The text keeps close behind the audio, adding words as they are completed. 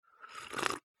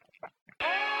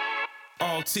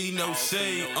All tea, no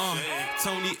shade.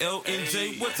 Tony L and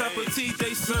J. What type of tea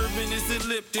they serving? Is it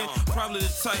Lipton? Probably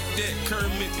the type that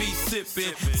Kermit be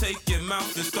sipping. Take your mouth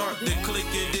and start to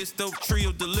clicking. This dope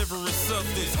trio delivering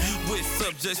substance with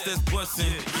subjects that's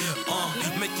busting.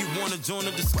 Make you wanna join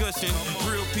the discussion.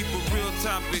 Real people, real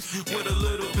topics with a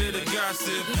little bit of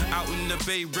gossip. Out in the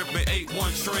Bay, ripping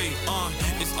 8-1 trade.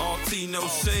 It's all tea, no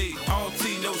shade. All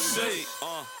tea, no shade.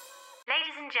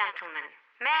 Ladies and gentlemen,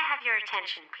 may I have your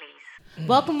attention, please?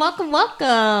 Welcome. What's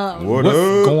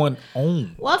going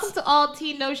on? Welcome to All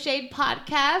Tea No Shade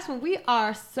podcast, where we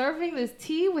are serving this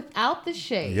tea without the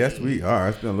shade. Yes, we are.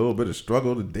 It's been a little bit of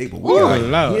struggle today, but we Ooh, are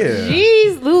Lord. here.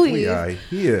 Jeez Louise. We are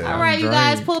here. All right, you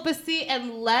guys, drained. pull up a seat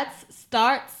and let's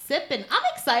start sipping. I'm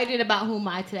excited about who am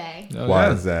I today. Why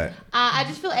is that? I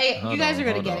just feel you guys are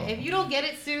going to hold get on. it. If you don't get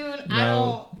it soon, I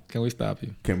No. don't. Can we stop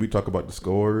you? Can we talk about the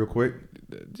score real quick?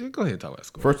 Just go ahead and talk about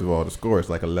score. First of all, the score is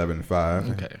like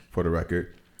 11-5 Okay. for the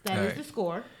record. That is Alright. the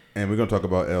score. And we're going to talk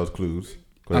about L's clues.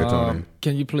 Go ahead, Tony.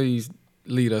 Can you please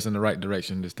lead us in the right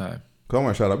direction this time? We're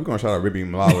going to shout out Ribby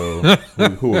Malalo,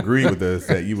 who agreed with us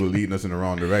that you were leading us in the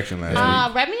wrong direction last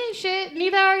week. Remy ain't shit.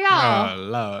 Neither are Oh, y'all.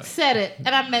 Lord. Said it,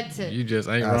 and I meant it. You just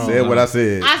ain't I wrong. said what I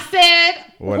said. I said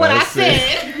what I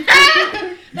said.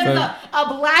 There's So-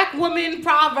 a black woman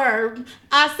proverb.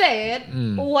 I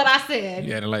said what I said.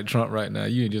 You acting like Trump right now.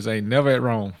 You just ain't never at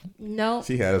wrong. No.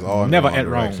 She had us all in Never the wrong at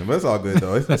wrong. direction. But it's all good,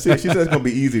 though. She said it's going to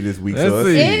be easy this week. Let's So let's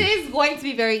see. see. It is going to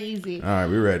be very easy. All right,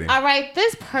 we're ready. All right,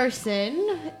 this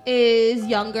person is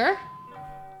younger.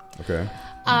 Okay.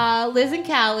 Liz and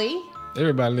Callie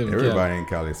Everybody living Everybody in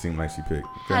Cali seemed like she picked.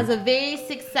 Okay. has a very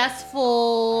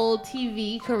successful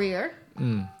TV career.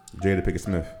 Jada Pinkett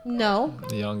Smith. No.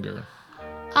 younger.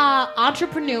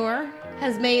 Entrepreneur,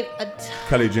 has made a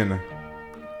Kylie Jenner.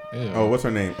 Yeah. Oh, what's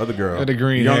her name? Other girl. With the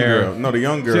green young hair. girl. No, the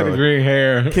young She had the girl. green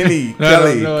hair. Kenny,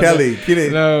 No, Kelly.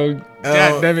 No,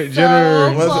 God damn it, So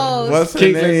Jenner. close. What's her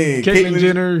name? Caitlyn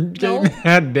Jenner. Nope.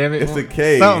 God damn it. It's a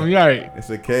K. Something, right. It's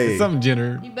a K. It's something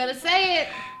Jenner. You better say it.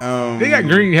 They got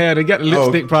green hair. They got the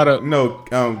lipstick product. No,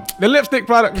 The lipstick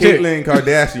product. chick. Caitlyn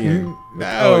Kardashian.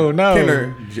 No.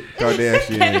 Kendall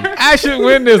Kardashian. I should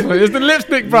win this one. It's the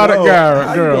lipstick product No, girl. how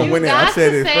you girl. gonna You When I got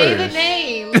said to it say the first.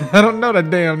 name. I don't know the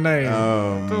damn name.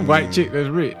 Some white chick that's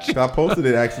rich. I posted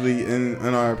it actually in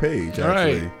our page.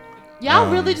 Actually, Right.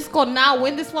 Y'all really just gonna not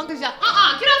win this one because y'all get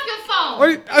off your phone.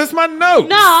 Wait, that's my notes.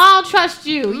 No, I don't trust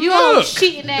you. You old Look,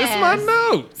 cheating ass. That's my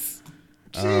notes.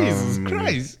 Jesus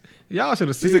Christ. Y'all should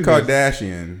have seen she's a this.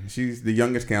 Kardashian. She's the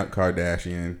youngest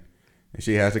Kardashian, and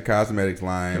she has a cosmetics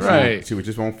line. Right. She was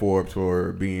just on Forbes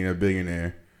for being a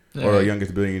billionaire or a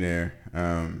youngest billionaire.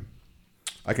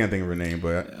 I can't think of her name,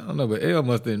 but I don't know, but Elle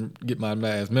must didn't get my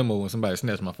last memo when somebody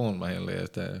snatched my phone in my hand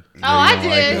last time. Oh, I don't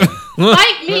did. like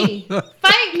Fight me.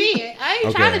 Fight me. I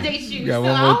ain't trying to date you. You got so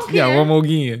one I more. don't You got care. one more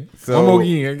again. So- One more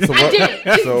again. So I what, did it.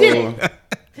 You so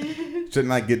did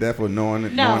shouldn't I get that for knowing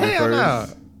it No. first? Hell no.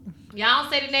 Y'all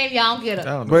don't say the name, y'all don't get I it.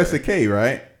 don't know But it's that. a K,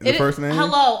 right? The It- first name.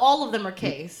 Hello, all of them are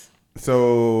K's.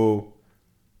 So,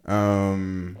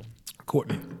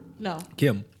 Courtney. No,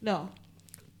 Kim. no,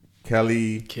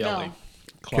 Kelly Kelly.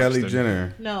 Kelly Clarkston.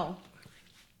 Jenner. no,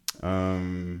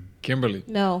 Kimberly.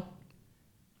 no,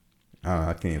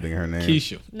 I can't even think of her name.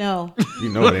 Keisha. no. You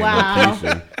know it ain't Wow. no Keisha.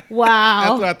 That's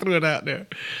Wow. why I threw it out there.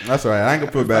 That's all right. I ain't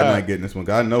gonna feel bad not getting this one.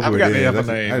 'Cause I know I who it forgot the is. other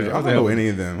That's- name. I don't know any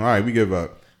of them. All right, we give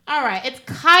up. All right, it's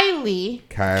Kylie.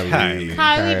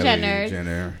 Kylie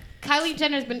Jenner. Kylie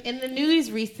Jenner's been in the news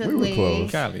We recently. were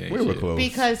close. Kylie ain't We were shit. close.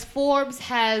 Because Forbes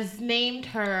has named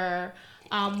her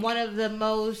one of the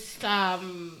most,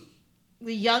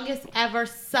 the youngest ever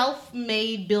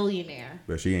self-made billionaire.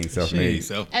 But she ain't She self-made. ain't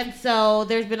self. And so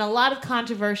there's been a lot of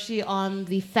controversy on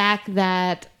the fact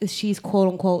that she's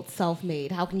quote-unquote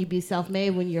self-made. How can you be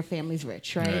self-made when your family's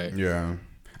rich, right? Right. Yeah.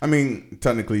 I mean,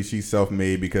 technically, she's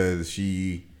self-made because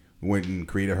she went and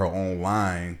created her own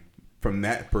line from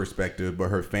that perspective. But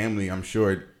her family, I'm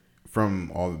sure,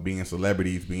 from all being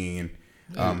celebrities, being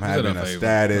having a favor,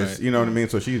 status, right. you know what I mean?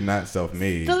 So she's not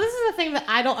self-made. So this is the thing that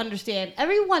I don't understand.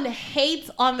 Everyone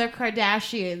hates on the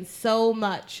Kardashians so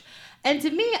much. And to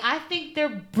me, I think they're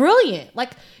brilliant.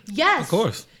 Like, yes, Of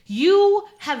course. you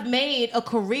have made a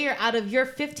career out of your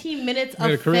 15 minutes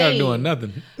Made a of career out fame. doing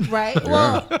nothing. Right?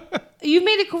 Well, you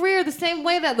made a career the same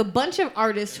way that the bunch of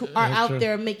artists who are That's out true.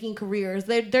 there making careers,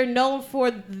 they're known for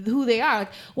who they are.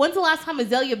 Like, when's the last time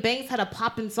Azalea Banks had a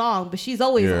poppin' song, but she's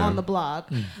always Yeah. on the blog?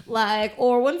 Like,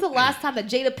 or when's the last time that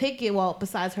Jada Pinkett, well,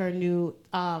 besides her new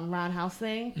Roundhouse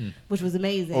thing, which was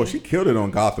amazing. Oh, she killed it on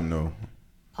Gotham, though.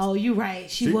 Oh, you're right.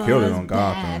 She was killed it on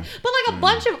bad. Gotham. But like a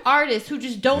bunch of artists who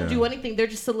just don't Yeah. do anything. They're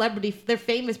just celebrity. They're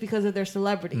famous because of their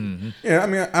celebrity. Yeah, I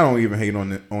mean, I don't even hate on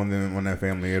them on that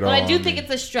family at all. But I do mean, think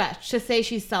it's a stretch to say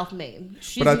she's self-made.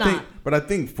 She's but not. I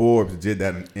think Forbes did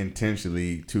that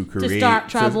intentionally to create start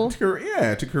trouble?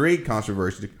 to create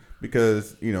controversy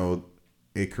because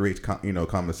it creates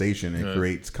conversation. It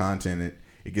creates content.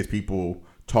 It gets people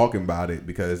talking about it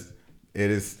because it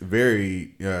is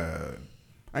very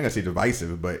I ain't gonna say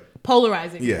divisive, but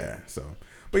Polarizing. yeah. So,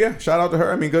 but yeah, shout out to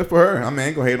her. I mean, good for her. I mean, I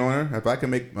ain't gonna hate on her. If I can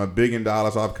make $1 billion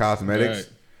off cosmetics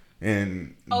Right.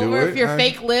 and do Over it, if your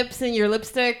fake lips and your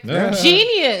lipstick. Yeah.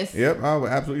 Genius. Yep, I would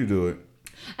absolutely do it.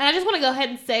 And I just want to go ahead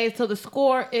and say, so the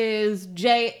score is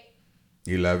J,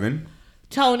 11,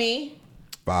 Tony,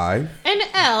 5, and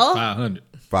L, 500.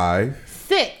 5.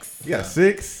 6. Yeah,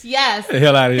 6. Yes. The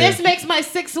hell out of here. This makes my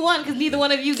 6-1 because neither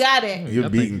one of you got it. You're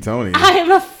beating Tony. I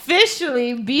am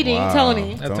officially beating Wow.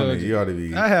 Tony. I told Tony, you. you ought to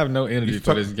be. I have no energy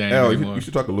for this game anymore. You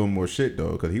should talk a little more shit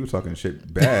though, because he was talking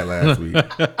shit bad last week.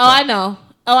 Oh, I know.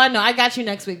 I got you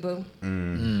next week, boo.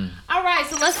 All right,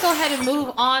 so let's go ahead and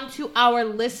move on to our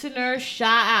listener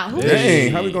shout out. Who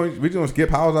Dang, how we going? We gonna skip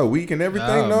how's our week and everything?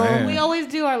 Oh, No, man. We always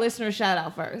do our listener shout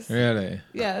out first. Really?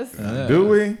 Yes. do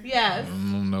we? Yes. I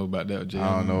don't know about that, Jay.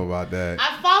 I don't know about that.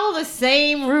 I follow the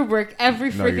same rubric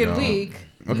every No, you freaking don't. week.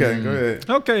 Okay, go ahead.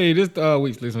 Okay, this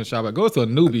week's listener shout out goes to a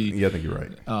newbie, Yeah, I think you're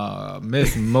right.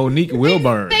 Miss Monique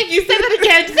Wilburn. Thank you. Say that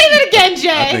again. Say that again, Jay.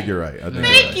 I think you're right. I think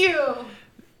Thank you're you.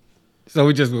 So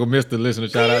we just gonna miss the listener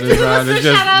shout out Please this do round. listener It's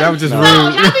just, shout out. that was just No, rude.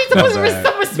 y'all need to put some bad. some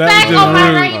That was respect just on my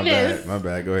rude. My rightness. bad. My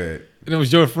bad. Go ahead. And it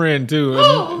was your friend too, Who?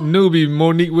 newbie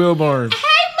Monique Wilburn. Hey,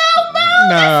 Momo.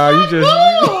 Nah, you that's just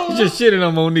my boo. you just shitting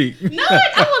on Monique. No,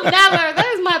 I will never.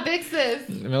 That is my big sis.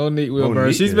 Monique Wilburn.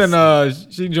 Monique She's is- been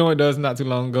she joined us not too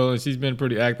long ago, and she's been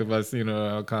pretty active. I've seen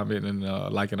her commenting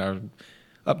and liking our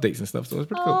updates and stuff. So it's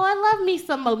pretty Oh, cool. I love me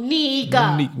some Monique.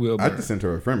 Monique I Wilburn. just sent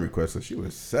her a friend request, so she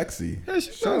was sexy. Yeah,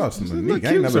 she Shout was. out to She's a Monique. little I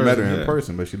ain't cute never met her person, in yeah.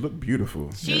 person, but she looked beautiful.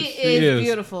 She Yes, she is is.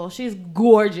 beautiful. She's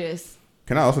gorgeous.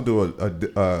 Can I also do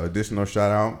a additional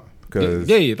shout out? Because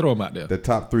Yeah, throw them out there. the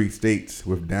top 3 states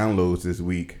with downloads this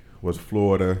week was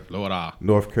Florida, Lord,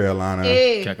 North Carolina,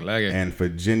 Hey. Kakalaka. and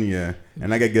Virginia.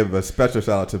 And I gotta give a special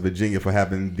shout out to Virginia for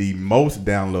having the most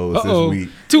downloads Uh-oh. this week.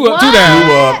 Two up, two What? down.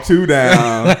 2 up, 2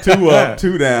 down, 2 up,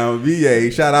 2 down. VA.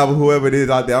 Shout out to whoever it is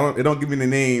out there. It don't give me the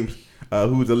names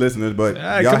who's the listeners, but All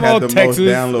right, y'all come had on, the Texas, most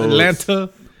downloads. Atlanta.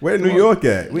 Where New York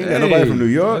at? We ain't got nobody from New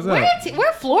York. What's up?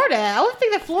 Where Florida at? I would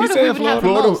think that Florida said we would have the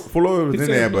Florida, most. Florida was He in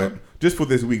said there, Florida. but just for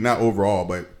this week, not overall,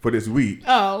 but for this week,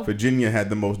 Oh. Virginia had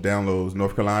the most downloads.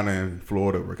 North Carolina and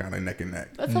Florida were kind of neck and neck.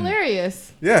 That's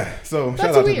hilarious. Yeah, so That's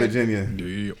shout out weird. to Virginia.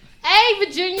 Yeah. Hey,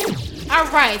 Virginia. All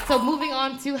right, so moving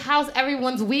on to how's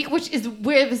everyone's week, which is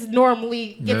where this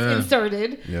normally gets Yeah.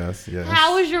 inserted. Yes, yes.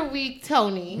 How was your week,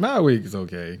 Tony? My week is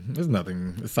okay. There's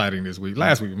nothing exciting this week.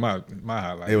 Last week was my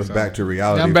highlight. It was so. back to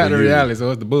reality. I'm back for to you. reality, so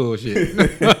it's the bullshit.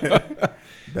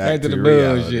 Back to the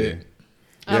reality. bullshit.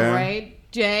 All Yeah. right.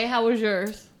 Jay, how was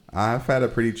yours? I've had a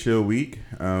pretty chill week.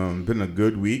 Been a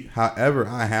good week. However,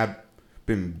 I have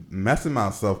been messing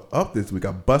myself up this week.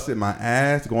 I busted my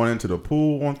ass going into the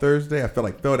pool on Thursday. I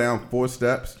fell down 4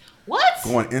 steps What?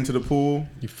 going into the pool.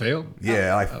 You failed?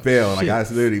 Yeah, I fell. Like shit. I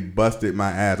literally busted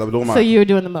my ass. I was on my So you were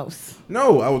doing the most.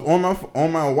 No, I was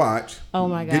on my watch. Oh,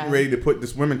 my God. Getting ready to put the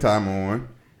swimming time on,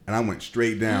 and I went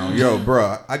straight down. Yo,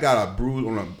 bruh, I got a bruise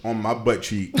on my butt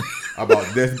cheek about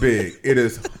this big. It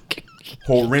is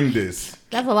horrendous.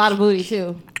 That's a lot of booty,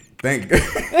 too. Thank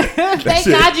Thank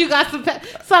shit. God you got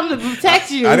something to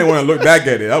protect you. I didn't want to look back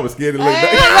at it. I was scared to look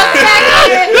Hey, back. look back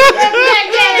at it. Look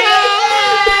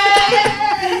back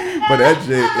at it. But that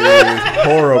shit is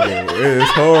horrible. It is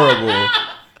horrible.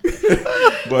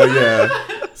 But yeah.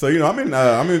 So I'm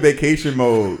in vacation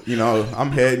mode.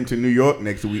 I'm heading to New York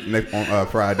next on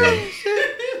Friday.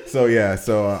 So yeah,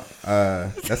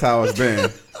 that's how it's been.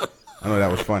 I know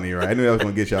that was funny, right? I knew that was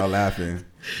gonna get y'all laughing.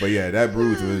 But yeah, that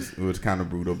bruise was kind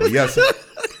of brutal. But yes,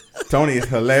 Tony is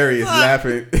hilarious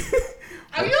laughing.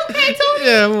 Are you okay, Tony?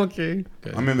 Yeah, I'm okay.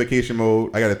 I'm in vacation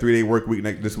mode. I got a 3-day work week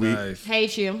this week. Nice.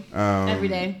 Hate you. Every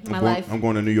day of my life. I'm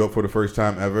going to New York for the first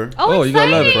time ever. Oh, you gotta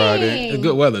love it. exciting. Friday. It's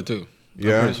good weather, too.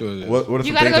 Yeah. I'm pretty sure it is. What are You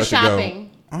some gotta things go I should shopping.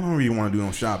 I don't really want to do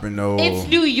no shopping, no. It's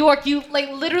New York. You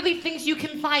literally things you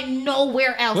can find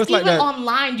nowhere else. What's like Even that-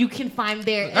 online, you can find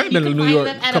there. I ain't And you been to can New find York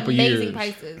them a at couple amazing years.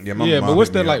 prices. Yeah, my Yeah, mom but what's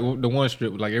hit me that up. like? The one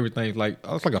strip, like everything's like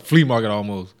it's like a flea market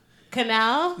almost.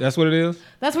 Canal. That's what it is.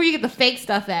 That's where you get the fake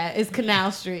stuff at. Is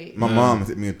Canal Street. My mom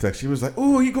sent me a text. She was like,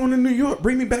 "Oh, you going to New York?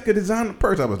 Bring me back a designer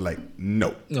purse." I was like,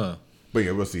 "No." But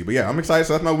yeah, we'll see. But yeah, I'm excited.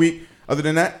 So that's my week. Other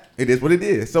than that, it is what it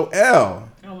is. So L,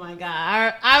 Oh my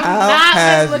god, I'm how not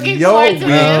has been looking your forward week to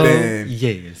this. been?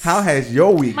 Yes. How has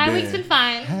your week My been? week's been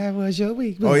fine. How was your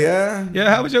week? Oh yeah.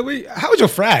 Yeah, how was your week? How was your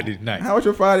Friday night? How was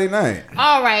your Friday night?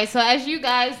 All right, so as you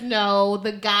guys know,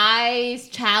 the guys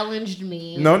challenged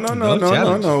me. No.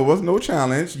 challenge. It was no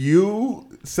challenge. You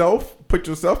put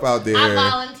yourself out I there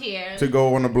volunteered. to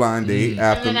go on a blind date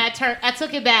after. And then I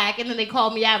took it back, and then they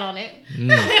called me out on it.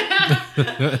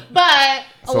 But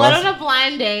So went I- on a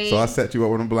blind date. So I set you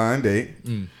up on a blind date.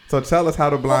 So tell us how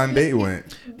the blind date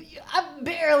went. I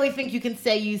barely think you can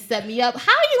say you set me up.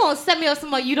 How are you gonna set me up with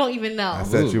somebody you don't even know? I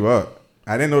set you up.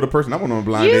 I didn't know the person I went on a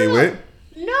blind date with.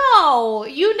 No,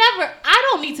 you never. I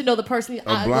don't need to know the person.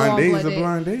 A blind date is a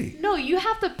blind date. No, you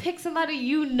have to pick somebody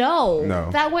you know. No.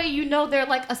 That way you know they're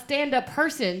like a stand-up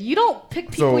person. You don't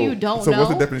pick people you don't so know.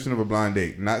 what's the definition of a blind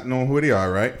date? Not knowing who they are,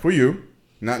 right? For you,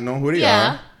 not knowing who they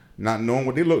Yeah. are, not knowing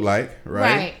what they look like,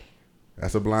 right?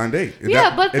 That's a blind date. Is Yeah,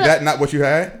 that, but is that not what you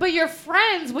had? But your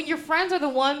friends, when your friends are the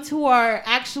ones who are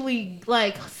actually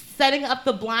like setting up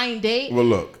the blind date, Well,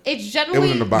 look, it's it generally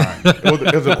was in the bind.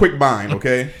 It was a quick bind,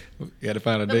 okay? You had to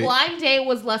find a the date. blind date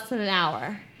was less than an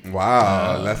hour.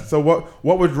 Wow. So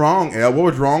what was wrong, El? What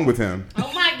was wrong with him?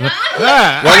 Oh my god!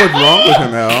 Ah, What was wrong with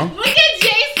him, El? Look at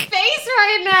Jay's face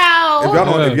right now.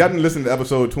 If y'all didn't listen to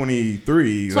episode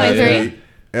 23, last 23? week,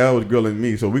 Elle was grilling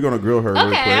me, so we're gonna grill her real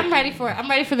Okay, quick. I'm ready for it. I'm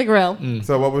ready for the grill.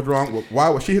 So what was wrong? Why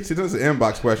was she sent us an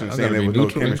inbox question I'm saying gonna there be was no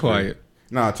neutral and chemistry? quiet.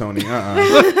 Nah, Tony.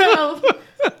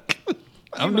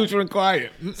 I'm neutral and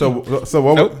quiet. So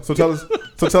what? Nope. So tell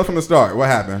us from the start. What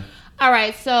happened? All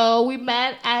right, so we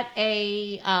met at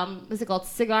a what's it called,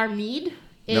 Cigar Mead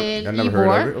in I never Ybor.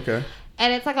 heard of it. Okay.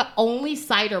 And it's like an only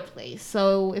cider place.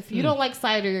 So if you don't like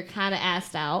cider, you're kind of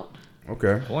asked out.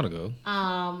 Okay. I want to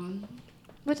go.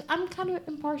 Which I'm kind of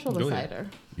impartial to Go ahead. cider.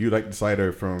 You like the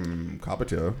cider from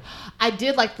Coppertail. I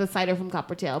did like the cider from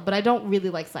Coppertail, but I don't really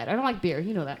like cider. I don't like beer.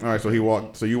 You know that. All right. So you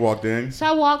walked in. So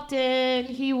I walked in.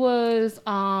 He was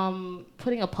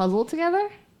putting a puzzle together.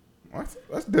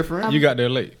 That's different. You got there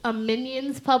late. A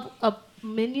Minions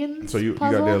So you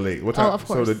puzzle. got there late. What time? Oh, of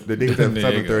course. So the date was at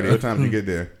There you 7:30. go. What time did you get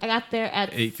there? I got there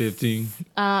at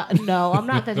 8:15. No, I'm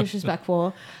not that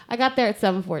disrespectful. I got there at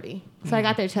 7:40, so I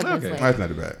got there 10 minutes Okay. late. That's not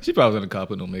too bad. She probably was in the car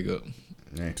with no makeup.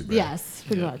 Ain't too bad. Yes,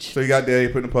 pretty much. So you got there. You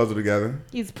putting the puzzle together.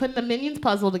 He's putting the Minions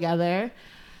puzzle together,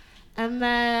 and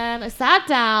then I sat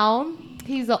down.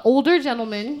 He's an older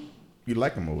gentleman. You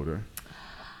like him older.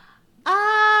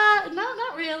 No,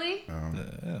 not really.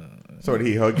 So did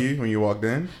he hug you when you walked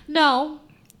in? No,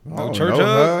 No church no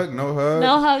hug? hug. No hug.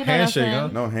 no hug, no Handshake,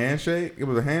 nothing. huh? No handshake. It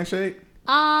was a handshake.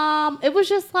 It was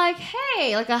just like,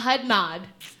 hey, like a head nod.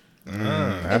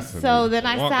 That's So then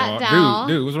I Walk sat on. down,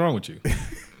 Dude, what's wrong with you?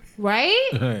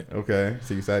 right? okay.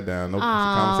 So you sat down. No, the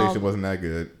conversation wasn't that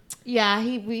good. Yeah,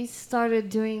 we started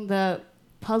doing the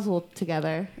puzzle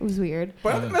together. It was weird.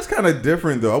 But I think that's kind of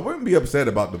different, though. I wouldn't be upset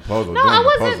about the puzzle. No, doing I the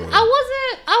wasn't. puzzle.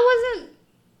 I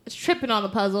wasn't tripping on the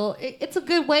puzzle. It's a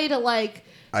good way to like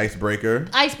Icebreaker.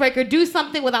 icebreaker. Do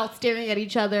something without staring at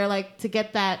each other, like to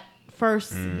get that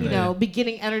first,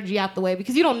 beginning energy out the way,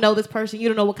 because you don't know this person. You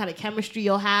don't know what kind of chemistry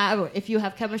you'll have, or if you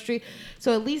have chemistry.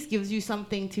 So at least gives you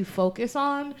something to focus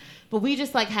on. But we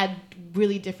just like had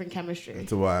really different chemistry.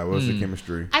 So why? What's the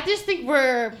chemistry? I just think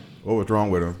What was wrong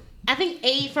with him? I think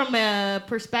from a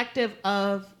perspective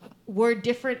of we're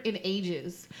different in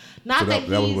ages. Not So that,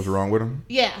 that was he's- what's wrong with him?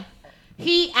 Yeah.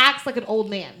 He acts like an old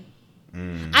man.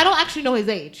 I don't actually know his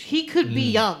age. He could be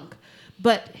young,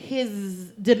 but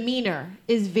his demeanor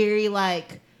is very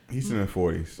like He's in his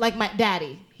 40s. my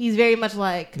daddy. He's very much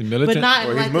like, The militant? but not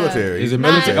Or in he's like military. He's a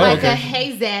not military. in Oh, like okay. a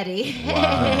hey zaddy.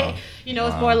 Wow.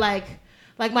 It's more like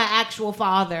my actual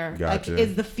father. Gotcha. Like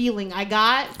is the feeling I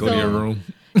got. Go to your room.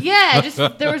 Yeah, just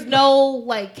there was no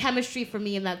like chemistry for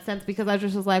me in that sense, because I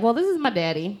just was like, well, this is my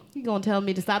daddy. He gonna tell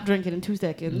me to stop drinking in 2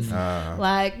 seconds.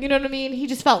 Like, you know what I mean? He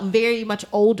just felt very much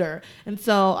older. And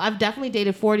so I've definitely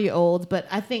dated 40-year-olds, but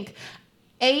I think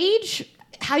age,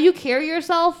 how you carry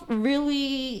yourself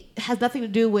really has nothing to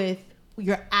do with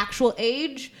your actual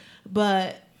age,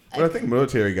 but But I think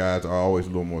military guys are always a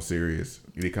little more serious.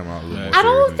 They come out a little more serious. I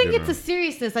don't in think it's general. a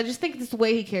seriousness. I just think it's the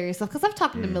way he carries himself. Because I've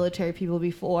talked to military people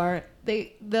before.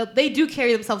 They do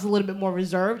carry themselves a little bit more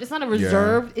reserved. It's not a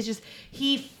reserved. It's just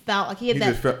he felt like he had He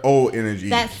just felt old energy.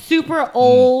 that super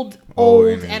old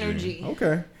energy.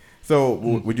 Okay. So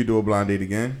would you do a blind date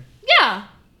again? Yeah.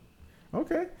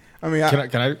 Okay. I mean,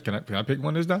 Can I pick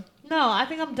one this time? No, I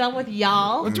think I'm done with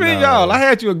y'all. What you mean, No. y'all? I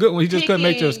had you a good one. You just couldn't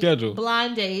make your picking schedule.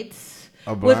 Blind dates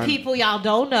A with blind- people y'all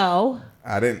don't know.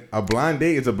 A blind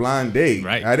date is a blind date.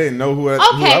 Right. I didn't know who I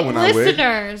Okay, went out with.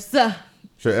 listeners.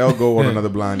 Should L go on another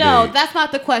blind No, date? that's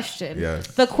not the question. Yes.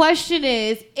 The question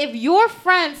is, if your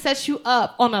friend sets you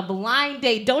up on a blind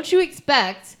date, don't you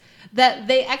expect that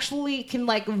they actually can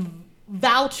like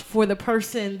vouch for the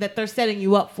person that they're setting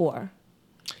you up for?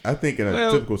 I think in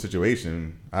a typical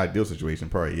situation, ideal situation,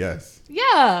 probably yes.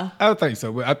 Yeah. I would think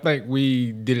so. But I think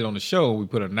we did it on the show. We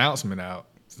put an announcement out.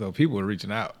 So people were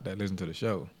reaching out that listen to the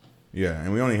show. Yeah,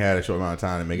 and we only had a short amount of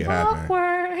time to make it happen.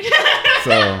 Awkward.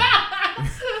 So,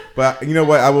 but you know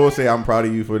what? I will say I'm proud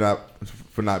of you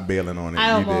for not bailing on it.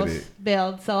 I You almost did it.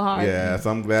 bailed so hard. Yeah,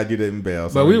 so I'm glad you didn't bail.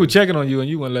 So But we were checking on you and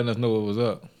you weren't letting us know what was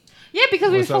up. Yeah,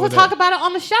 because we were What's up supposed with to talk that? about it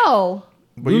on the show.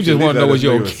 but we you just should wanna at know least was you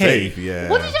were okay? safe, yeah.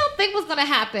 What did y'all think was gonna You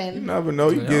happen? never know.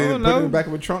 You I get it, don't put it in know. the back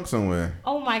of a trunk somewhere.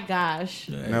 Oh my gosh.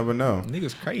 You never know.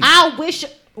 Niggas crazy. I wish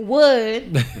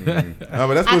would. No,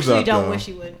 but that's what's Actually, up, don't though. wish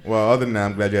you would. Well, other than that,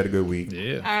 I'm glad you had a good week.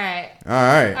 Yeah. All right. All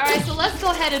right. All right, so let's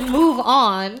go ahead and move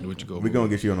on. What you go We're going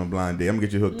to get you on a blind date. I'm going to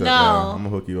get you hooked No. up. I'm going to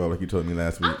hook you up like you told me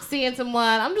last week. I'm seeing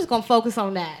someone. I'm just going to focus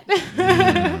on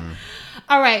that.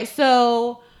 All right,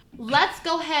 so let's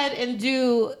go ahead and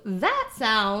do That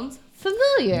Sounds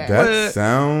Familiar. That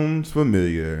sounds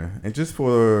familiar. And just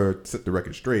for set the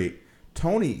record straight,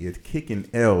 Tony is kicking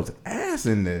L's ass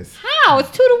in this. How? It's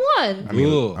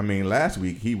 2-1. Ugh. I mean, last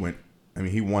week he won.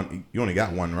 You only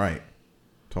got one right.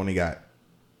 Tony got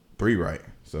 3 right.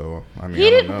 So I mean, He I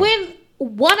don't didn't know. win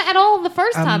one at all the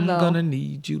first time, I'm though. gonna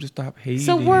need you to stop hating.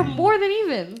 So we're more than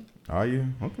even. Are you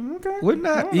okay? We're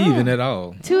not even at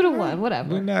all. 2-1,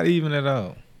 whatever. We're not even at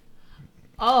all.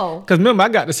 Oh, Cause remember, I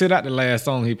got to sit out the last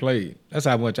song he played. That's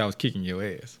how much I was kicking your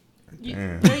ass.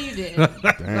 Damn. no, you did.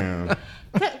 Damn.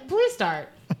 Please start.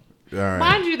 All right.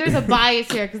 Mind you, there's a bias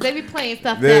here because they be playing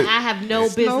stuff There- that I have no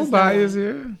business No knowing. bias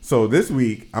here. So this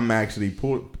week I'm actually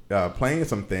playing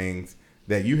some things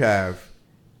that you have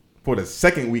for the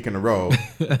second week in a row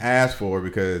asked for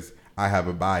because I have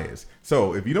a bias.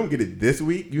 So if you don't get it this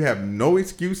week, you have no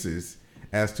excuses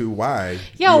as to why. you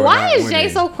Yo, are why not is Jay winning.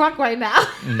 so crunk right now?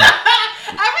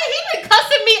 I mean, he been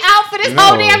cussing me out for this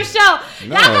whole No. damn show.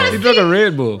 No. Y'all He gonna took see. a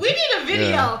Red Bull. We need a video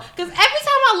Yeah. because every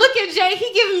time I look at Jay,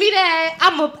 he giving me that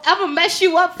I'm a mess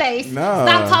you up face. No.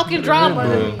 Stop talking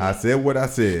drama. I said what I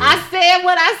said. I said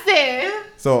what I said.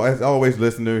 So as always,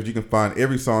 listeners, you can find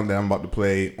every song that I'm about to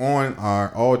play on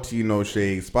our All Tea No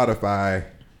Shade Spotify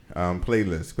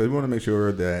playlist because we want to make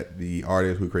sure that the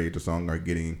artists who create the song are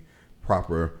getting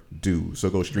proper due. So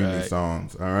go stream these Right.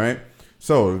 songs. All right.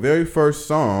 So the very first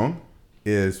song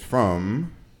is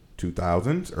from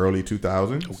 2000s, early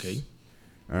 2000s. Okay.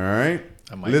 All right.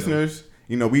 I might Listeners,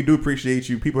 you know, we do appreciate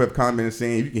you. People have commented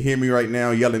saying you can hear me right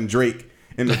now yelling Drake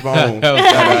in the phone. Da, da,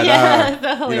 da. Yeah, that's You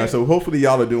know, hilarious. so hopefully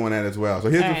y'all are doing that as well. So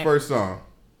here's All the right. first song.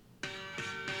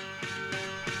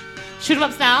 Shoot 'em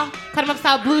up style, cut 'em up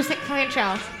style, blues clean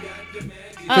trail. 50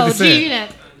 Oh, Cent. G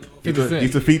Unit. 50 Cent.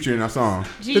 He's a feature in our song.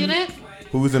 G Unit.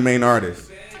 Who's the main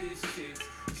artist?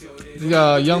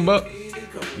 Young Buck.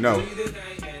 No.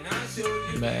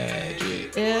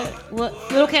 Magic. What?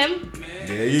 Little Kim.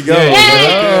 There you go. Yeah.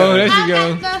 Hey, Oh, there you I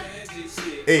go. got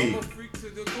Hey, the-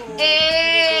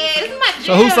 Hey, this is my jam.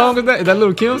 So whose song is that? Is that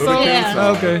Little Kim Little song? Kim Oh,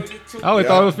 song. okay. I always Yeah.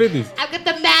 thought it was 50s. I got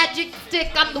the magic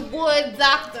stick. I'm the wood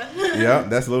doctor. yeah,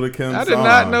 that's Lil Kim's song. I did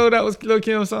not know that was Lil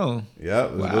Kim's song. Yeah,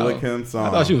 it was Wow. Lil Kim's song.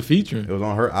 I thought she was featuring. It was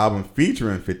on her album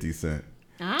featuring 50 Cent.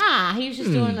 Ah, he was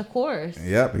just doing the chorus.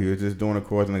 Yep, he was just doing a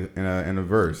chorus in a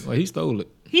verse. Well, he stole it.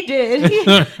 He did. He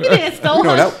did stole You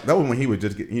know, her. that was when he was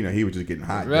just getting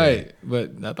hot. Right.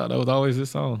 But I thought that was always his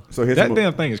song. So here's that some-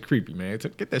 damn thing is creepy, man.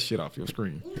 Get that shit off your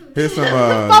screen. Here's some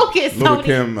Focus, Lil Tony.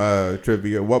 Kim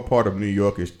trivia. What part of New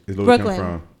York is Lil Brooklyn. Kim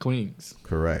from? Queens.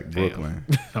 Correct, Damn. Brooklyn.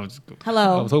 I was just,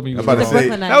 Hello. I was hoping you I'm was about to wrong. say,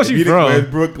 Brooklynite. That was if you didn't- from. Where's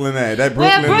Brooklyn at? That Where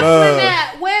Brooklyn Brooklyn love.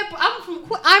 at? Where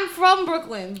I'm from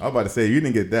Brooklyn. I'm about to say, you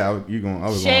didn't get that. I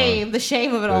was Shame. The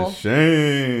shame of it going. all.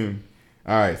 Shame.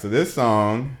 All right, so this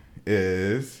song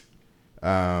is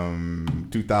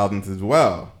 2000s as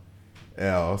well.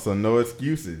 L, so no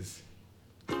excuses.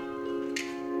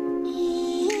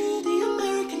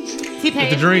 It's a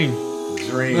T-Pain. dream.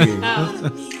 Dream.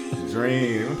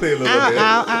 Dream. Let me play a little bit. We're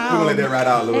gonna let that ride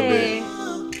out a little Hey. bit.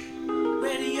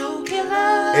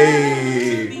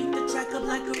 Hey.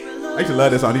 I used to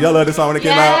love this song. Did y'all love this song when it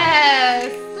came out?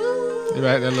 Yes. You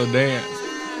right, that little dance.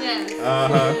 Yes.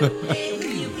 Uh-huh.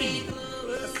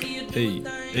 Hey,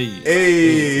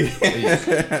 hey.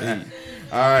 Hey.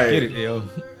 All Get right. it, L.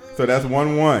 So that's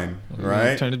 1-1,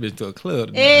 right? Turn this bitch to a club.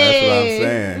 tonight. Hey. what I'm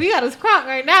saying. We got us crunk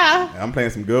right now. I'm playing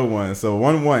some good ones. So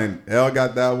 1-1. L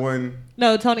got that one.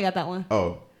 No, Tony got that one.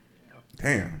 Oh.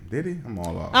 Damn. Did he? I'm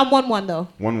all off. I'm 1-1 though.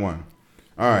 1-1.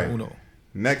 All right. Oh, no.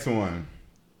 Next one.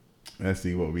 Let's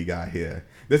see what we got here.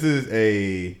 This is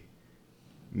a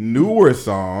newer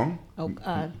song. Oh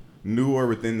God. Newer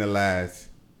within the last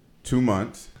 2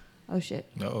 months. Oh shit.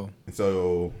 No. And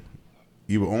so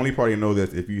you will only probably know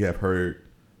this if you have heard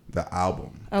the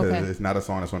album. Because Okay. it's not a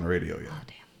song that's on the radio yet. Oh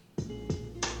damn.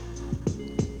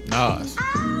 Nas.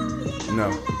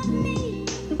 No.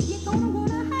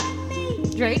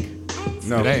 Drake.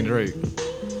 No. It ain't Drake.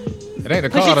 It ain't the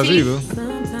Pusha Carters T? either.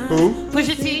 Who?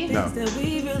 Pusha T. No.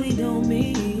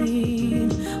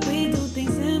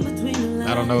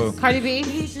 I don't know. Cardi B.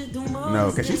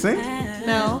 No. Can she sing?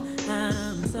 No.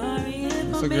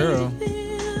 It's a girl. This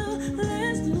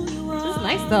is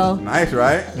nice though. Nice,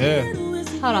 right? Yeah.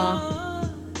 Hold on.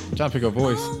 I'm trying to pick her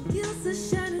voice.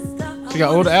 She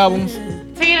got older albums.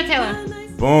 Tiana Taylor.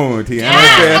 Boom. Tiana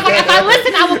Yeah. Okay, if I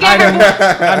listen, I will get her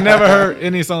more. I never heard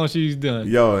any song she's done.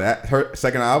 Yo, that her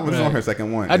second album is Right. on her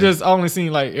second one. I just only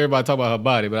seen like everybody talk about her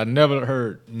body, but I never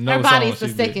heard no Her song body's the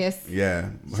she did. sickest. Yeah. Her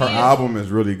She is- album is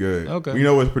really good. Okay. You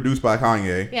know it's produced by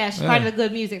Kanye. Yeah, she's part of the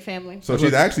Good Music family. So she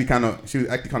was actually kind of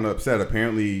upset.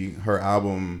 Apparently, her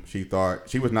album, she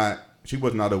was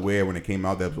not aware when it came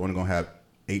out that it was only gonna have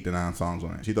 8 to 9 songs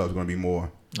on it. She thought it was gonna be more,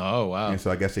 Oh wow. and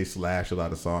so I guess they slashed a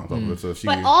lot of songs off of it. So she,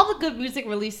 But all the Good Music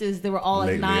releases, they were all like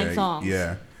lately, 9 songs.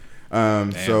 Yeah.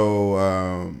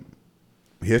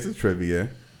 Here's the trivia: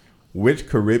 which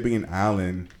Caribbean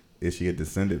island is she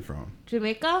descended from?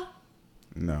 Jamaica?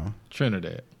 No,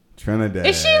 Trinidad. Trinidad.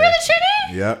 Is she really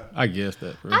Trinidad? Yep. I guess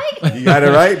that. Bro. You got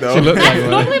it right though. She looked like That's one.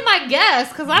 normally my guess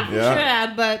because I'm from Yeah.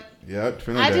 Trinidad, but Yep.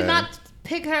 Trinidad. I did not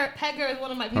peg her as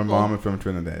one of my people. Her mom is from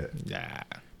Trinidad, Yeah.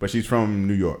 but she's from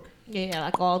New York. Yeah,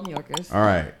 like all New Yorkers. All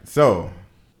right, so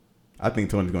I think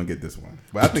Tony's gonna get this one,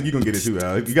 but I think you're gonna get it too,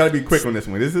 Alex. You gotta be quick on this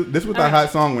one. This was a hot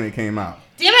song when it came out.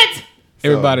 Damn it!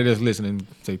 Everybody that's listening,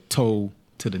 say toe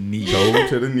to the knee. Toe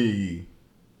to the knee.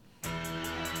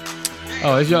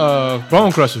 Oh, it's your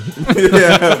Bone Crusher.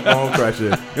 Yeah, Bone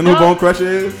Crusher. You know who Bone Crusher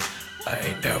is? I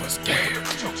ain't never scared.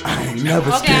 I ain't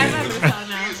never Okay, I scared. remember the song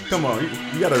now. Come on,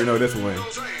 you gotta know this one.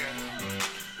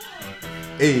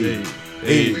 Hey,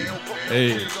 hey,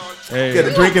 Hey, hey. get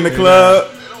a drink in the club.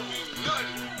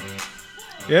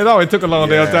 Yeah, it always took a long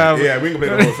damn time. Yeah, we can play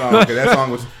the whole song because that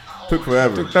song took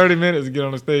forever. Took 30 minutes to get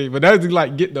on the stage, but that's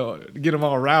like get them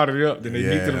all routed up, then they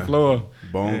get to the Yeah. floor.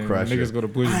 Bone and Crusher. Niggas go to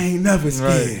push. I ain't never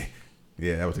scared. Right.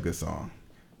 Yeah, that was a good song.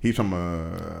 He's from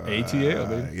ATL,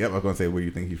 baby. Yep, I was gonna say where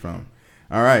you think he's from.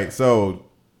 All right, so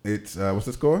it's what's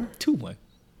the score? 2-1.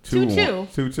 2-2.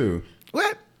 2-2.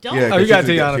 What? Don't Yeah, Oh, you got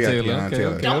she Tiana got Taylor. Tiana Okay,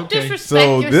 Taylor. okay. don't disrespect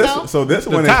So yourself. this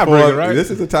one is tiebreaker, for right?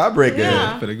 this is a tiebreaker.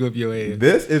 Yeah. Better go up your ass.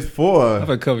 This is I'm for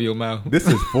gonna cover your mouth. this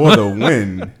is for the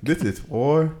win. This is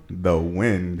for the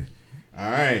win.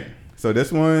 All right. So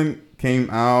this one came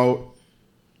out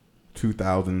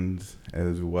 2000s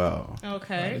as well.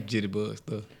 Okay. Jitterbug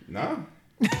stuff. No.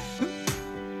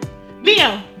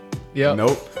 Neo. Yep.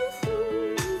 Nope.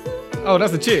 Oh,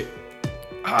 that's a chick.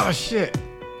 Oh shit.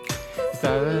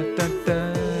 Da, da, da,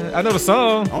 da. I know the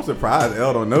song. I'm surprised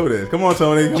Elle don't know this. Come on,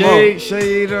 Tony. Come Jade on.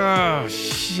 Shade. Oh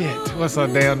shit. What's her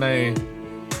damn name?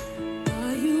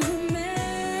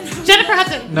 Jennifer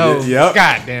Hudson. No. Yep.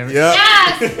 God damn it. Yep.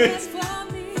 Yes.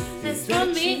 It's for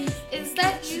me. Is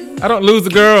that you? I don't lose the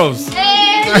girls.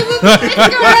 Hey, you was a big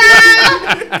girl.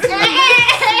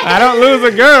 I don't lose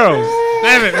the girls.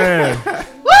 Damn it, man.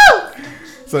 Woo!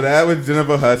 So that was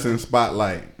Jennifer Hudson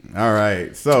Spotlight. All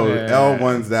right. So Yeah. Elle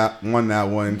won that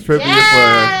one. Trivia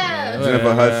Yeah. for Jennifer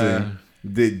Yeah. Hudson.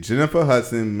 Did Jennifer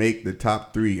Hudson make the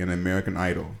top 3 in American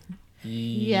Idol?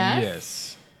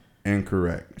 Yes.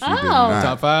 Incorrect. She Oh. did not.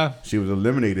 Top 5? She was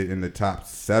eliminated in the top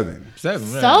 7.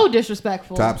 7, man. So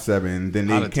disrespectful. Top 7. Then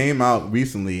they Oddity. came out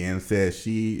recently and said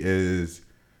she is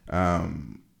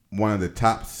one of the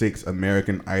top 6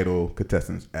 American Idol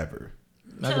contestants ever.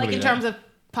 I So can like in believe terms that. of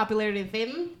popularity and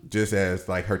fame. Just as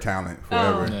like her talent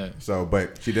forever. Oh. Yeah. So,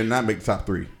 but she did not make the top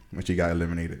 3 when she got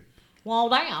eliminated. Well,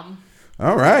 damn. All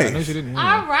I know right. she didn't win.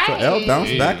 All right. So Elle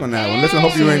bounced back on that one. Listen, Hey.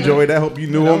 hope you enjoyed that. Hope you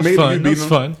knew That them. was Maybe fun. you That beat was them.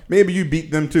 fun. Maybe you beat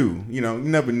them too. You know, you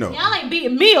never know. Y'all ain't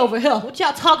beating me over here. What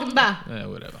y'all talking about? Yeah,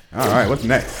 whatever. All right, what's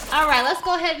next? All right, let's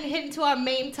go ahead and hit into our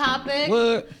main topic.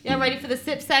 What? Y'all ready for the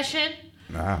sip session?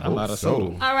 I I'm hope out of so.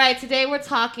 soda. All right, today we're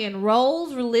talking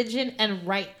roles, religion, and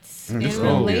rights in This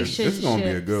relationships. is gonna be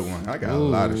a good one. I got a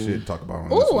lot of shit to talk about on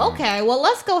this Ooh, one. okay. Well,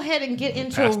 let's go ahead and get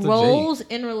into Pastor J. roles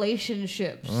in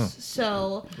relationships.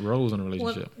 So, Roles in a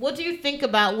relationship. what do you think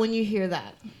about when you hear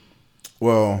that?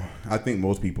 Well, I think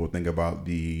most people think about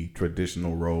the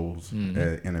traditional roles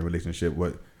Mm-hmm. in a relationship,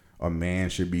 what a man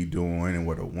should be doing and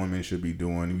what a woman should be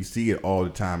doing. You see it all the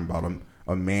time about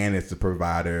a man is the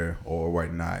provider or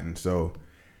whatnot. And so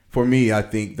for me, I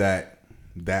think that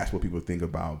that's what people think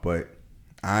about. But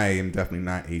I am definitely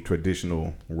not a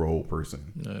traditional role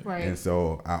person. Right. And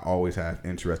so I always have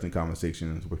interesting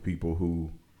conversations with people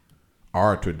who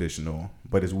are traditional.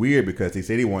 But it's weird because they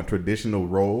say they want traditional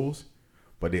roles,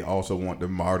 but they also want the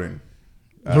modern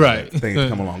things to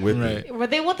come along with it.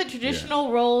 But they want the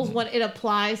traditional roles when it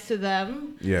applies to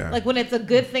them. Yeah. Like when it's a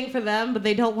good thing for them, but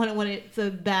they don't want it when it's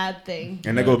a bad thing.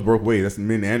 And that goes both ways. That's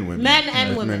men and women. Men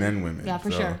and women. Yeah,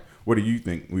 for So, sure. What do you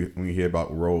think when you hear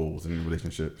about roles in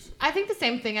relationships? I think the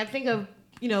same thing. I think of,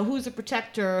 who's the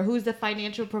protector, who's the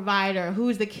financial provider,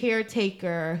 who's the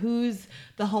caretaker, who's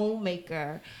the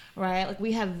homemaker, right? Like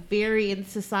in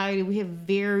society, we have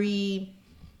very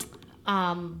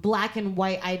black and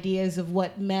white ideas of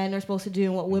what men are supposed to do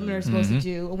and what women are supposed to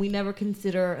do. And we never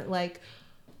consider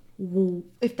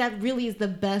if that really is the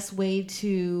best way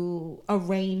to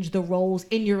arrange the roles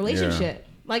in your relationship.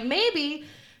 Yeah. Like maybe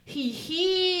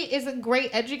he is a great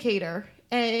educator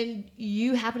and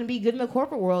you happen to be good in the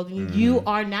corporate world and you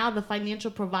are now the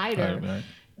financial provider.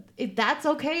 Right. That's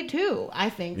okay too, I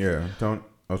think. Yeah.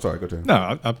 Sorry, go ahead.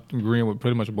 No, I'm agreeing with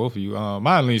pretty much both of you.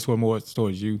 Mine leans more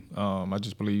towards you. I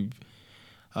just believe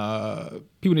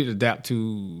people need to adapt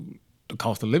to the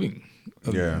cost of living,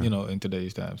 in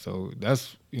today's time. So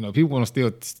that's, people want to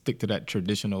still stick to that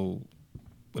traditional,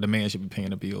 where the man should be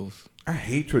paying the bills. I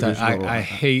hate traditional. I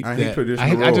hate that.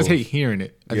 Traditional I just hate hearing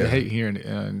it. I just hate hearing it.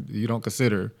 And you don't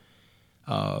consider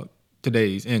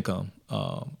today's income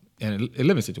and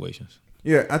living situations.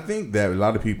 Yeah, I think that a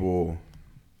lot of people,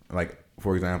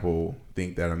 for example,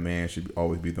 think that a man should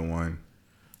always be the one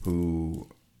who.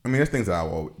 I mean, there's things that I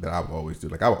would always do.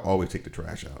 Like I would always take the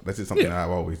trash out. That's just something that I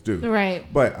would always do. Right.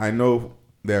 But I know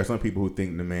there are some people who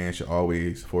think the man should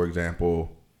always, for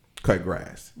example, cut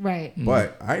grass. Right.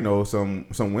 But I know some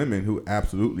women who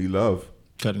absolutely love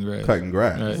cutting grass.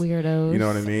 Right. Weirdos. You know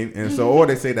what I mean? And so, or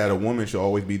they say that a woman should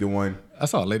always be the one. I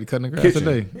saw a lady cutting the grass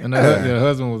today, and her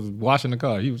husband was washing the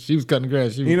car. She was cutting the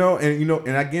grass.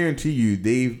 And I guarantee you,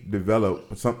 they've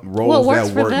developed some roles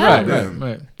that work for them.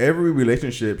 Right. Every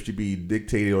relationship should be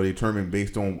dictated or determined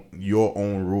based on your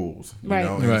own rules. Right.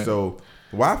 And so,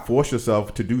 why force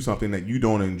yourself to do something that you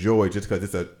don't enjoy just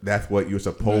because that's what you're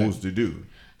supposed to do?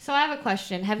 So I have a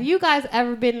question. Have you guys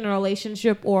ever been in a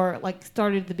relationship or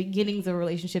started the beginnings of a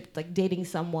relationship, dating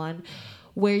someone,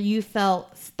 where you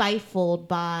felt stifled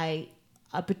by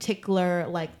a particular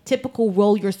typical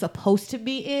role you're supposed to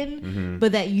be in,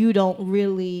 but that you don't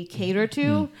really cater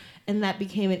to, and that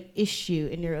became an issue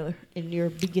in your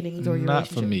beginnings or your relationship? Not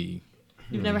for me.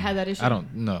 You've never had that issue? I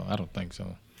don't think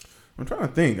so. I'm trying to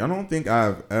think. I don't think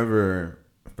I've ever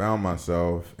found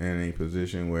myself in a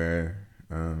position where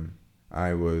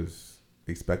I was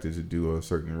expected to do a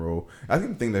certain role. I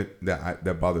think the thing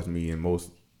that bothers me in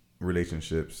most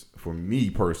relationships, for me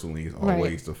personally, is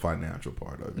always the financial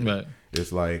part of it. Right.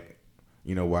 It's where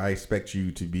I expect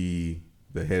you to be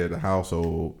the head of the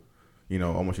household. I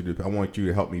want you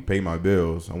to help me pay my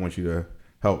bills. I want you to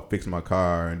help fix my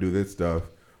car and do this stuff,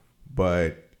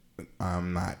 but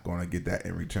I'm not going to get that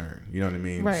in return. You know what I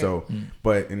mean? Right. So,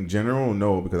 but in general,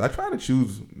 no, because I try to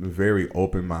choose very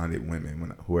open-minded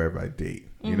women whoever I date.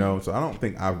 So I don't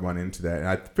think I've run into that. And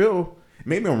I feel,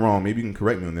 maybe I'm wrong. Maybe you can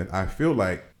correct me on that. I feel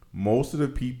like most of the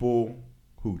people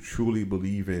who truly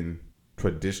believe in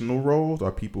traditional roles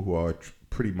are people who are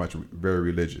pretty much very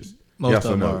religious. Most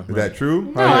of them are. Is that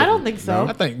true? No, I don't think so.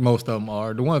 I think most of them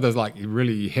are. The ones that's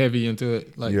really heavy into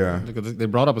it, because they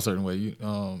brought up a certain way,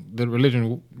 the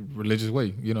religious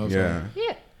way, So.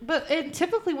 Yeah, but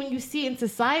typically when you see it in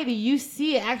society, you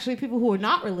see it actually people who are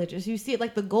not religious. You see it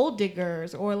like the gold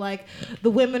diggers or the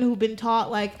women who've been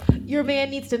taught your man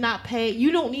needs to not pay.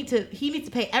 He needs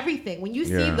to pay everything. When you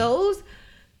see those,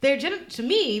 they're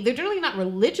generally not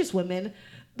religious women.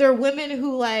 They're women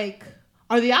who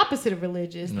are the opposite of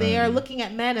religious. They are looking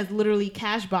at men as literally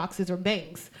cash boxes or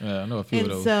banks. Yeah, I know a few of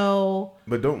those. So,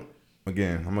 but I'm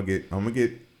gonna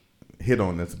get hit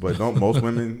on this, but don't most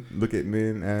women look at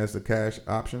men as a cash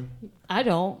option? I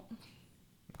don't.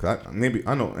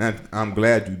 I know, and I'm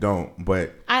glad you don't.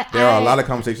 But there are a lot of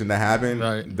conversations that happen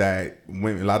that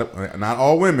women, not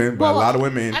all women, but a lot of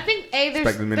women. I think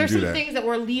there's some things that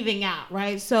we're leaving out,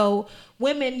 right? So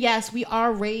women, yes, we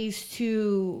are raised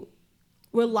to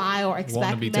rely or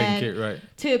expect men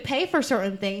to pay for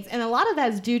certain things, and a lot of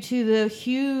that is due to the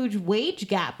huge wage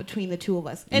gap between the two of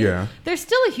us. And there's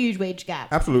still a huge wage gap.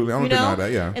 Absolutely, I don't deny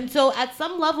that. Yeah. And so at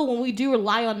some level, when we do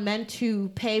rely on men to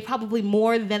pay probably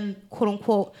more than quote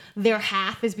unquote their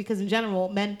half, is because in general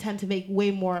men tend to make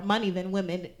way more money than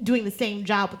women doing the same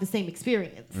job with the same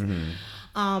experience.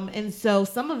 And so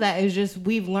some of that is just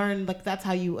we've learned like that's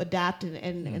how you adapt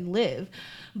and live.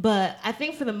 But I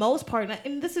think for the most part,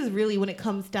 and this is really when it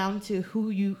comes down to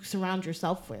who you surround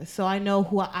yourself with. So I know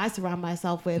who I surround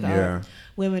myself with are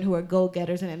women who are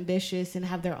go-getters and ambitious and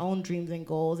have their own dreams and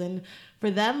goals. And for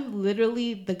them,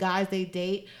 literally the guys they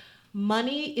date,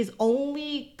 money is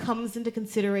only comes into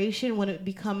consideration when it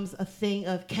becomes a thing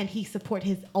of can he support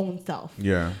his own self.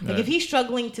 Yeah. Like if he's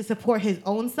struggling to support his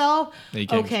own self,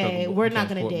 okay, we're not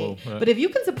going to date. Right. But if you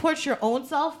can support your own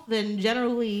self, then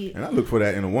generally... And I look for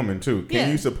that in a woman too. Can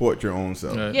you support your own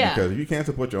self? Right. Yeah. Because if you can't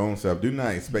support your own self, do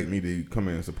not expect me to come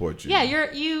in and support you. Yeah,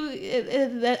 you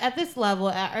at this level,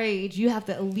 at our age, you have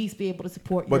to at least be able to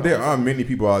support But there are many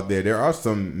people out there. There are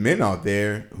some men out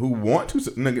there who want to...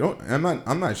 I'm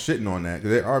not shitting on that.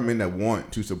 There are men that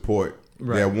want to support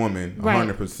their woman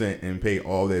 100% and pay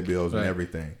all their bills and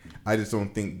everything. I just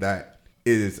don't think that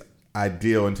is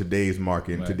ideal in today's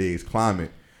market, in today's climate.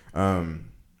 On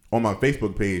my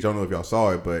Facebook page, I don't know if y'all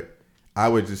saw it, but I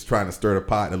was just trying to stir the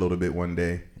pot a little bit one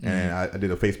day, and I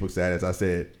did a Facebook status. I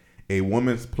said, a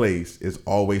woman's place is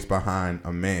always behind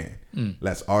a man.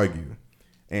 Let's argue.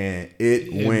 And it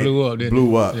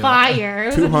blew up. Fire. It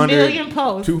was 200, a million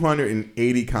posts.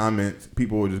 280 comments.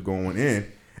 People were just going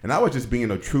in. And I was just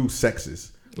being a true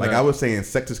sexist. Like I was saying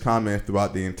sexist comments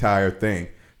throughout the entire thing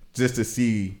just to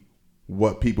see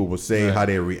what people would say, how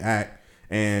they react.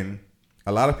 And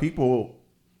a lot of people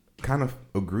kind of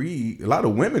agree. A lot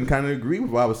of women kind of agree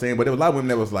with what I was saying. But there was a lot of women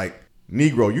that was like,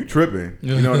 Negro, you tripping.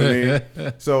 You know what I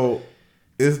mean? So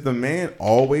is the man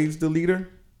always the leader?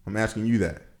 I'm asking you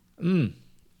that.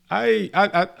 I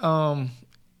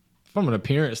from an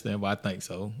appearance standpoint, I think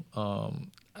so.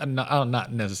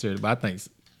 Not necessarily, but I think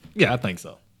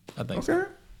so. I think so.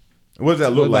 What does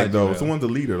that look like though? If someone's a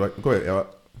leader, like, go ahead, Ella.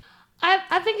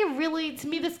 I think it really, to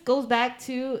me, this goes back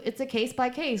to it's a case by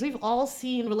case. We've all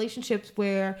seen relationships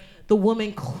where the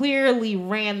woman clearly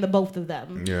ran the both of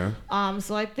them. Yeah.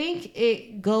 So I think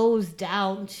it goes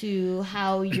down to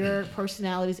how your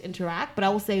personalities interact. But I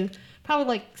will say probably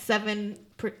like 7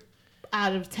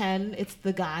 out of 10, it's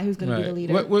the guy who's going to be the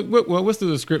leader. What's the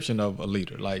description of a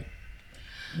leader? Like,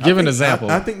 give an example.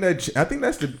 I think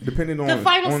that's depending on the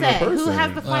final say. The who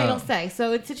has the final say?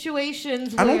 So in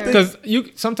situations I don't where because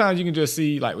sometimes you can just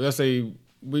see, like, let's say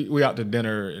we out to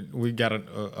dinner and we got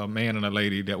a man and a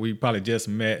lady that we probably just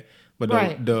met, but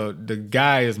the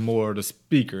guy is more the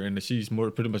speaker and she's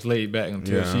more pretty much laid back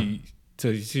until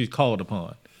she's called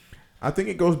upon. I think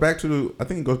it goes back to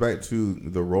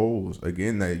the roles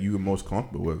again that you're most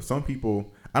comfortable with. Some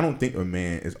people, I don't think a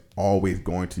man is always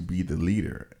going to be the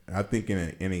leader. I think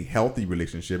in a healthy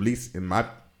relationship, at least in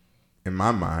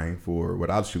my mind, for what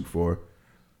I'll shoot for,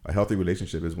 a healthy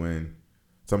relationship is when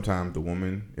sometimes the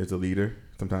woman is the leader,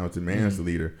 sometimes the man is the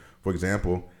leader. For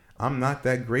example, I'm not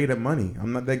that great at money.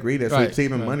 I'm not that great at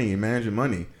saving money and managing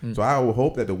money. So I will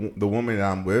hope that the woman that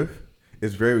I'm with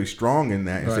is very strong in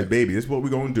that and say, baby, this is what we're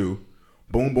going to do.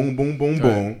 Boom, boom, boom, boom,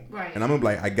 boom. Right. And I'm going to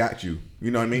be like, I got you.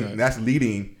 You know what I mean? Right. That's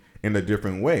leading in a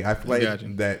different way. I feel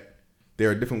like that there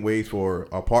are different ways for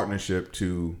a partnership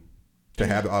to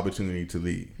have the opportunity to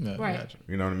lead. Yeah, right.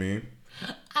 You know what I mean?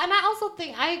 And I also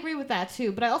think, I agree with that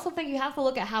too, but I also think you have to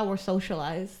look at how we're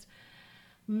socialized.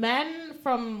 Men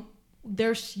from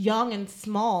they're young and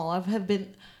small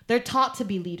they're taught to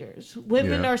be leaders.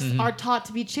 Women are taught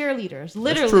to be cheerleaders.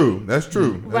 Literally. That's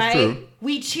true. Right? That's true.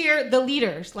 We cheer the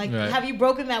leaders. Like, have you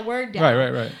broken that word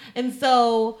down? Right. And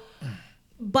so,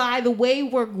 by the way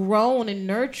we're grown and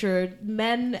nurtured,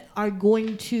 men are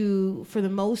going to, for the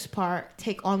most part,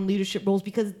 take on leadership roles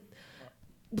because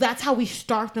that's how we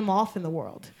start them off in the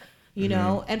world. You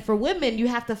know? And for women, you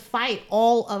have to fight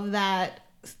all of that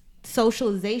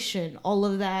socialization, all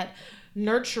of that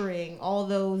nurturing, all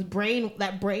those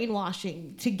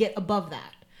brainwashing to get above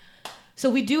that. So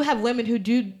we do have women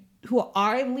who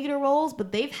are in leader roles,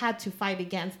 but they've had to fight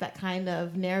against that kind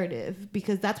of narrative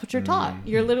because that's what you're taught.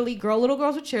 You're literally little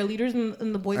girls are cheerleaders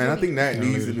and the boys. And I think that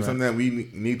needs to be something that we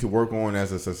need to work on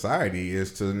as a society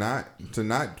is to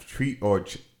not treat or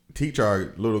teach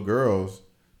our little girls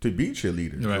to be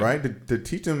cheerleaders, right? To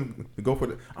teach them to go for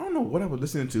the. I don't know what I was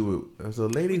listening to. There was a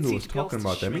lady who was talking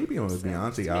about that. Maybe on the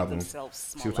Beyonce album,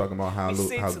 she was talking about how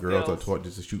girls are taught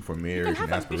just to shoot for marriage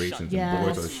and aspirations, and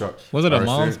boys are shut. Was it a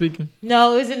mom speaking?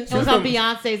 No, it was on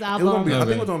Beyonce's album. I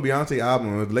think it was on Beyonce's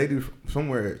album. It was a lady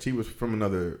somewhere. She was from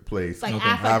another place, like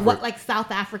like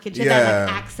South African. She had that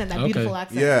like accent, that beautiful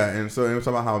accent. Yeah, and so it was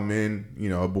about how men,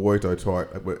 boys are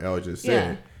taught, like what Elle just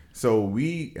said. Yeah. So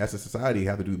we, as a society,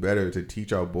 have to do better to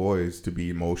teach our boys to be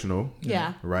emotional.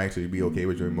 Yeah. Right? So you be okay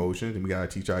with your emotions. And we got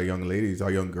to teach our young ladies,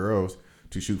 our young girls,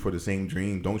 to shoot for the same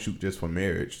dream. Don't shoot just for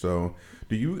marriage. So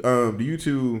do you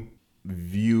two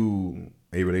view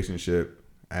a relationship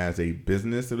as a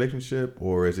business relationship,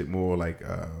 or is it more like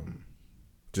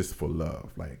just for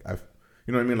love? Like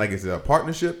you know what I mean? Like, is it a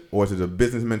partnership, or is it a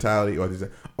business mentality, or is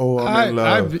it, I'm in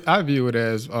love? I view it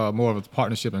as more of a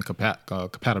partnership and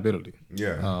compatibility.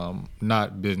 Yeah.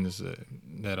 Not business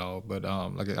at all. But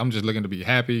like, I'm just looking to be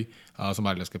happy.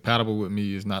 Somebody that's compatible with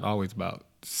me is not always about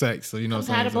sex. So, you know,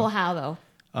 compatible how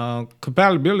though?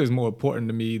 Compatibility is more important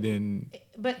to me than.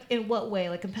 But in what way?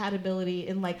 Like compatibility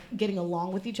in like getting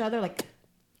along with each other, like.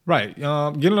 Right.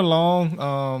 Getting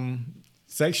along.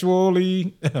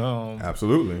 Sexually,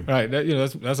 absolutely right. That, you know,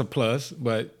 that's a plus,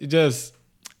 but it just,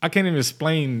 I can't even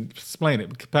explain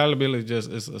it. Compatibility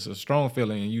just is a strong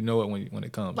feeling, and you know it when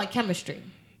it comes. Like chemistry.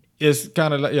 It's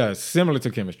kind of like similar to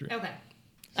chemistry. Okay.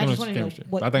 I just want to know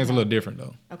what I think it's a little different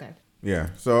though. Okay.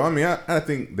 Yeah. So I mean, I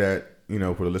think that, you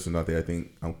know, for the listeners out there, I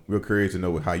think I'm real curious to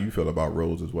know how you feel about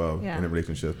roles as well in a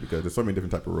relationship, because there's so many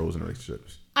different types of roles in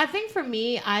relationships. I think for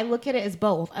me, I look at it as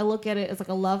both. I look at it as like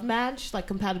a love match, like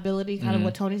compatibility, kind of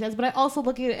what Tony says, but I also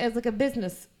look at it as like a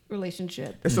business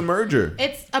relationship. It's a merger.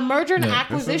 It's a merger and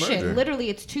acquisition. It's a merger. Literally,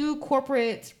 it's two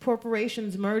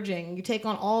corporations merging. You take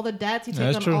on all the debts. You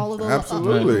take on all of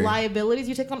the liabilities.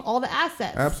 You take on all the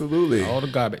assets. Absolutely. All the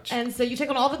garbage. And so you take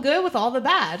on all the good with all the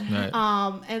bad.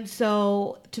 Right. And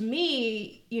so to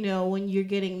me, you know, when you're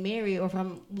getting married, or if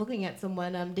I'm looking at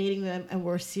someone, I'm dating them and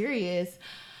we're serious,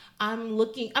 I'm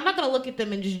not going to look at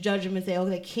them and just judge them and say, oh,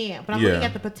 they can't. But I'm looking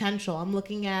at the potential. I'm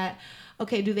looking at,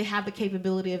 okay, do they have the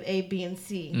capability of A, B, and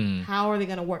C? How are they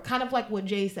going to work? Kind of like what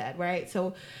Jay said, right?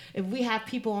 So if we have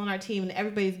people on our team and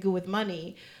everybody's good with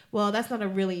money, well, that's not a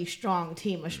really strong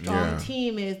team. A strong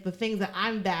team is the things that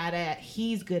I'm bad at,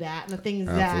 he's good at, and the things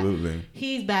that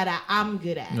he's bad at, I'm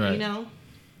good at, you know?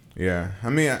 Yeah.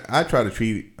 I mean, I try to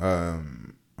treat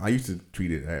I used to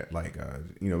treat it at like,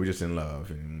 you know, we're just in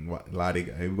love, and love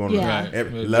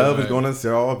is going to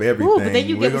solve everything. Ooh, but then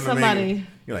you get with somebody.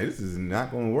 You're like, this is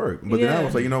not going to work. But then I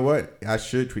was like, you know what? I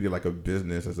should treat it like a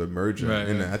business, as a merger. Right,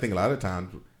 and I think a lot of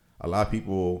times, a lot of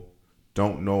people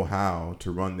don't know how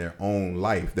to run their own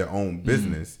life, their own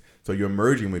business. So you're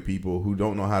merging with people who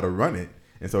don't know how to run it,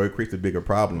 and so it creates a bigger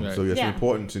problem. Right. So it's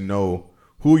important to know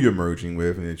who you're merging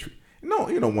with, and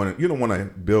you don't want to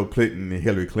Bill Clinton and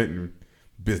Hillary Clinton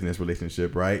business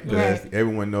relationship, right? Because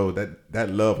everyone knows that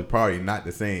love is probably not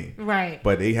the same, right?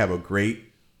 But they have a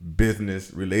great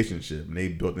business relationship, and they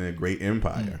built a great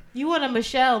empire. You want a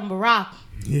Michelle and Barack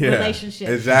relationship,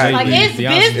 exactly? Like, it's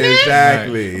business,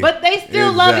 exactly, but they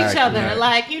still love each other,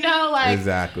 like, you know, like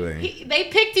exactly. They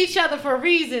picked each other for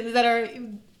reasons that are,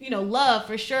 you know, love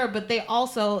for sure, but they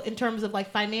also, in terms of like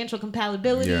financial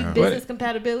compatibility, business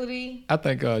compatibility. I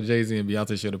think Jay-Z and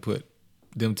Beyonce should have put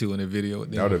them two in a video.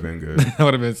 That would have been good. That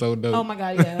would have been so dope. Oh my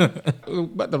God, yeah.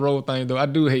 But the role thing though, I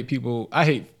do hate people. I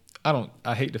hate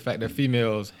the fact that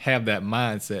females have that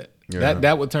mindset. Yeah.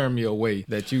 That would turn me away.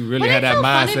 That you really have that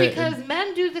mindset. Funny because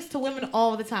men do this to women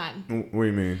all the time. What do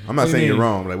you mean? I'm not saying you're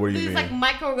wrong. Like, what do you mean? It's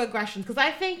like microaggressions. Because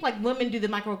I think like women do the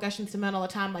microaggressions to men all the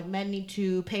time. Like, men need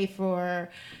to pay for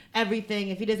everything.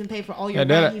 If he doesn't pay for all your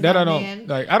money, he's not a man.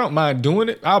 Like, I don't mind doing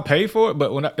it. I'll pay for it.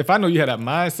 But if I know you have that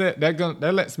mindset,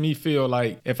 that lets me feel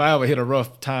like if I ever hit a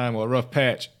rough time or a rough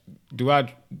patch, do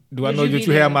I know that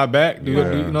you have my back? Do you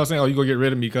know what I'm saying? Or you gonna get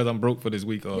rid of me because I'm broke for this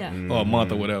week or a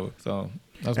month or whatever. So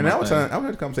that's I was having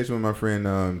a conversation with my friend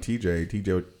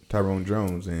TJ Tyrone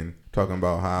Jones, and talking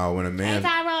about how when a man, hey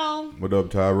Tyrone, what up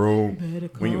Tyrone?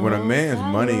 When a man's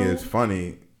money is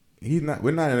funny,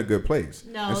 we're not in a good place.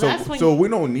 No, so we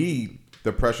don't need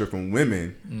the pressure from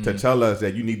women to tell us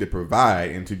that you need to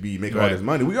provide and to make all this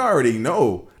money. We already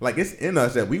know, like, it's in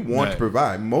us that we want to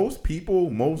provide. Most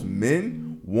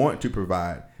men want to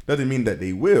provide. Doesn't mean that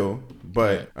they will,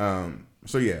 but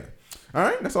so yeah. All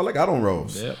right, that's all I got on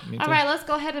roles. Yep, all right, let's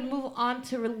go ahead and move on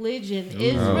to religion.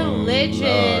 Is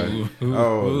religion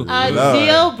a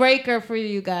deal breaker for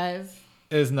you guys?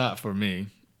 It's not for me.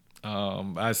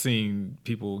 I've seen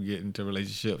people get into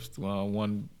relationships.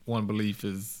 One belief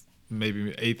is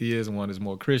maybe atheist, and one is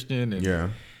more Christian.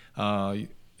 And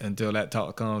until that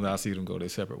talk comes, I see them go their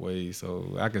separate ways.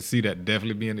 So I can see that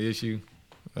definitely being the issue,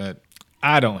 but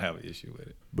I don't have an issue with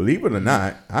it. Believe it or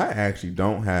not, I actually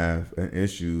don't have an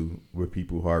issue with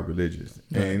people who are religious.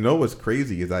 Right. And you know what's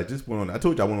crazy is I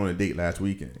told you I went on a date last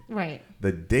weekend. Right.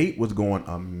 The date was going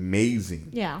amazing.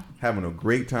 Yeah. Having a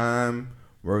great time.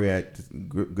 We're at a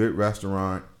good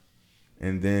restaurant.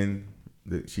 And then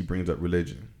she brings up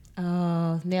religion.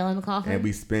 Oh, nail in the coffin. And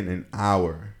we spent an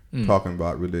hour talking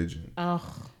about religion. Oh.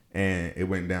 and it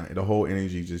went down. The whole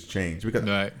energy just changed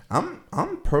because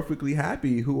I'm perfectly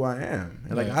happy who I am.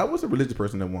 And like I was a religious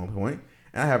person at one point,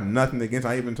 and I have nothing against.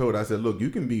 I even told, I said, look, you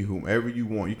can be whomever you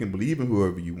want. You can believe in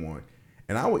whoever you want,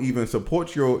 and I will even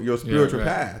support your spiritual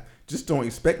path. Just don't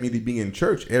expect me to be in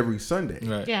church every Sunday.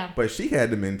 Right. Yeah. But she had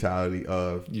the mentality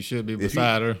of you should be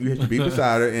beside her. You have to be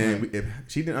beside her, and if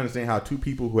she didn't understand how two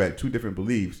people who had two different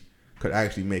beliefs could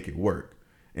actually make it work.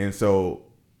 And so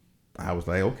I was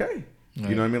like, okay. Right.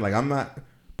 You know what I mean? Like, I'm not,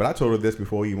 but I told her this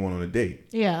before we even went on a date.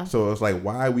 Yeah. So it's like,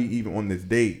 why are we even on this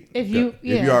date if you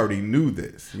already knew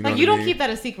this? You know like, you don't keep that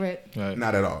a secret. Right.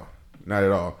 Not at all. Not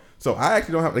at all. So I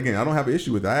actually don't have an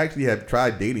issue with it. I actually have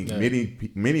tried dating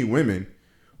many women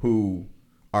who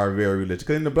are very religious.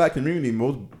 Because in the black community,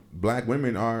 most black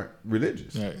women are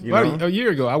religious. Right. Well, a year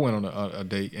ago, I went on a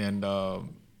date, and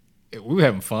we were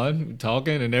having fun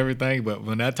talking and everything, but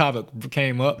when that topic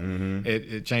came up,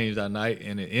 it changed our night,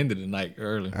 and it ended the night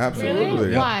early. Absolutely.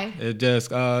 Really? Why? It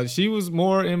just she was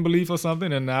more in belief or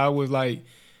something, and I was like,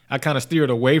 I kind of steered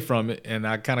away from it, and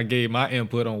I kind of gave my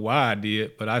input on why I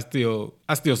did, but I still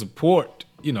support,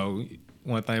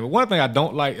 one thing. But one thing I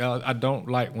don't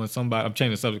like when somebody, I'm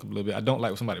changing the subject a little bit, I don't like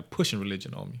when somebody pushing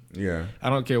religion on me. Yeah. I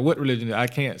don't care what religion, I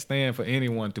can't stand for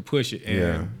anyone to push it.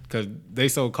 And because they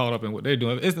so caught up in what they're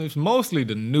doing. It's mostly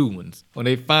the new ones. When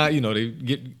they find, they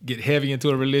get heavy into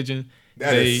a religion.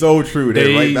 That is so true.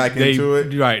 They're right back into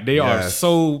it. Right. They are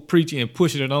so preachy and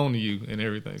pushing it on you and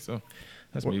everything. So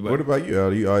that's me. What about you,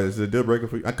 El? Is it a deal breaker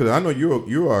for you? Because I know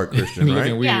you are a Christian,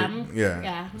 right? Weird.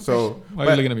 Yeah. So why are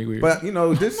you looking at me weird? But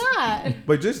this, I'm not.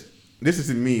 But this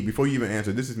is me. Before you even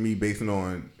answer, this is me based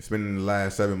on spending the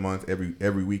last 7 months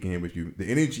every weekend here with you. The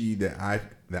energy that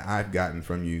I've gotten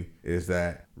from you is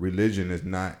that religion is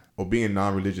not, or being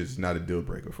non-religious is not a deal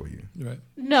breaker for you. Right.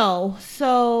 No.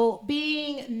 So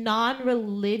being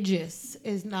non-religious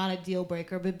is not a deal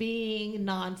breaker, but being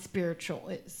non-spiritual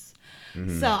is.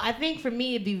 Mm-hmm. So I think for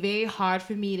me, it'd be very hard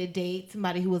for me to date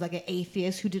somebody who was like an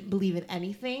atheist who didn't believe in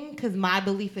anything, because my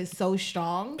belief is so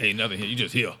strong. Ain't nothing here. You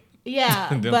just here.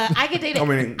 Yeah, but I could date. I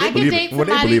mean, they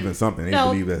believe in something. They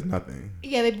believe there's nothing.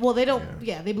 Yeah, they don't.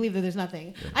 Yeah, they believe that there's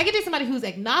nothing. Yeah. I could date somebody who's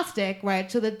agnostic,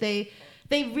 right? So that they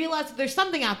realize that there's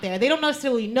something out there. They don't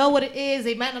necessarily know what it is.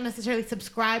 They might not necessarily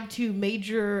subscribe to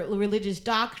major religious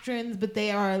doctrines, but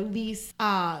they are at least,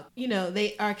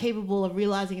 they are capable of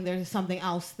realizing there's something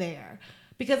else there.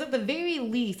 Because at the very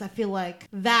least, I feel like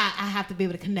that I have to be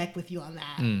able to connect with you on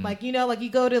that. Like, you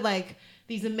go to like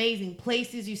these amazing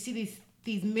places, you see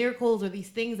these miracles or these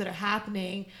things that are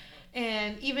happening.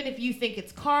 And even if you think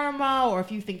it's karma, or if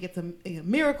you think it's a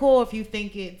miracle, or if you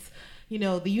think it's,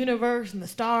 the universe and the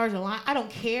stars align, I don't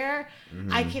care.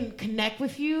 Mm-hmm. I can connect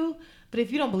with you. But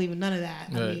if you don't believe in none of that,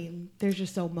 right. I mean, there's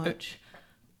just so much.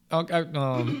 Down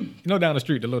the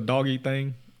street, the little doggy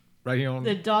thing right here on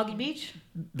the doggy beach?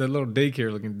 The little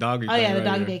daycare looking doggy thing. Oh, yeah, the right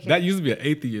doggy here. daycare. That used to be an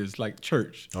atheist, like,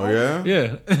 church. Oh, yeah?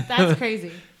 Yeah. That's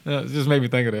crazy. It just made me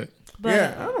think of that.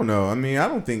 But, I don't know. I mean, I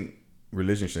don't think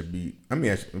religion should be,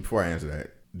 before I answer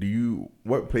that,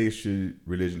 what place should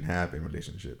religion have in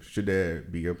relationships? Should there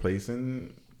be a place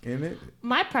in it?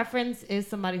 My preference is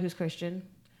somebody who's Christian,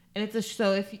 and it's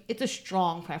a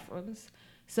strong preference.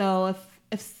 So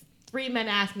if 3 men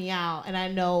ask me out and I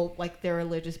know like their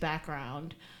religious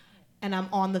background and I'm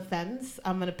on the fence,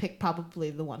 I'm gonna pick probably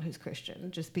the one who's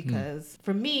Christian, just because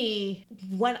for me,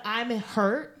 when I'm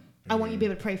hurt, I want you to be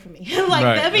able to pray for me.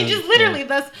 Just literally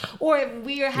that's, or if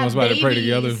we are having babies, to pray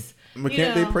together. But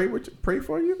can't they pray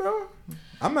for you though?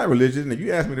 I'm not religious, and if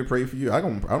you ask me to pray for you, I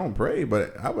don't pray,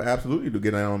 but I would absolutely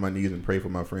get down on my knees and pray for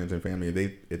my friends and family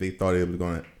if they thought it was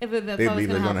gonna, they believe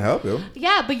it was gonna help them.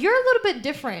 Yeah, but you're a little bit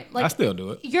different. Like, I still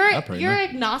do it. You're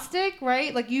agnostic,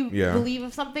 right? Like you believe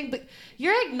of something, but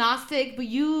you're agnostic, but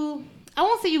I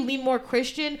won't say you lean more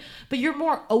Christian, but you're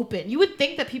more open. You would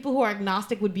think that people who are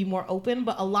agnostic would be more open,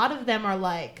 but a lot of them are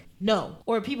like, no.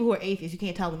 Or people who are atheists, you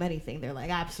can't tell them anything. They're like,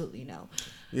 absolutely no.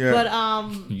 Yeah.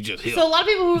 But you just so a lot of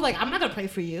people who are like, I'm not gonna pray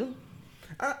for you.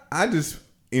 I just,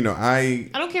 I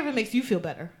don't care if it makes you feel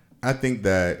better. I think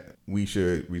that we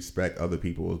should respect other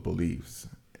people's beliefs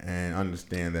and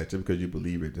understand that just because you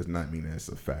believe it does not mean that it's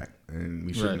a fact, and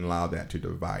we shouldn't allow that to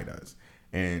divide us.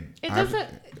 And it doesn't.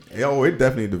 It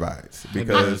definitely divides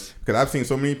because I've seen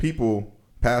so many people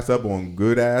pass up on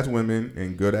good ass women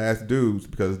and good ass dudes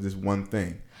because of this one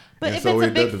thing. But if it's a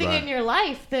big thing in your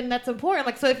life, then that's important.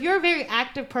 Like, so if you're a very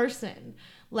active person,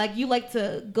 like you like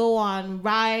to go on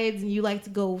rides and you like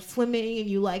to go swimming and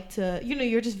you like to,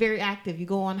 you're just very active. You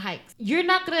go on hikes. You're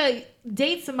not going to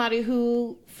date somebody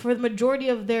who, for the majority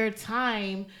of their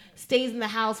time, stays in the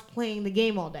house playing the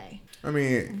game all day. I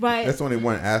mean, that's only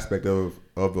one aspect of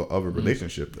of a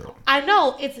relationship, though. I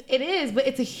know it is, but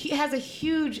it has a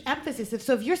huge emphasis.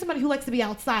 If you're somebody who likes to be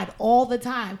outside all the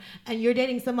time, and you're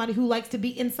dating somebody who likes to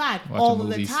be inside all of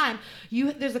the time,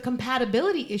 there's a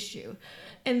compatibility issue.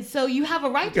 And so you have a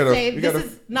right to say, this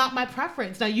is not my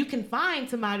preference. Now, you can find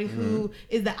somebody who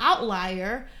is the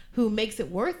outlier, who makes it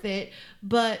worth it,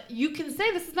 but you can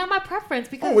say, this is not my preference.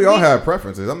 Because we all have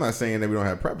preferences. I'm not saying that we don't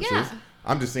have preferences. Yeah.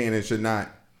 I'm just saying it should not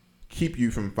keep you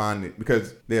from finding,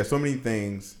 because there are so many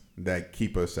things that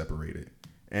keep us separated.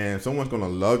 And if someone's going to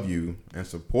love you and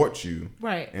support you,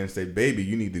 right, and say, baby,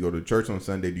 you need to go to church on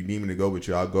Sunday. Do you need me to go with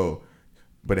you? I'll go.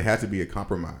 But it has to be a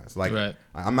compromise. Like, right.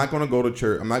 I'm not going to go to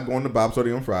church. I'm not going to Bible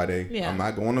study on Friday. Yeah. I'm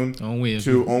not going on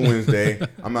Wednesday.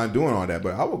 I'm not doing all that.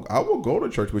 But I will go to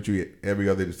church with you every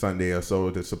other Sunday or so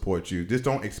to support you. Just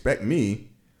don't expect me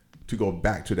to go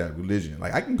back to that religion.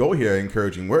 Like, I can go here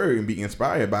encouraging word and be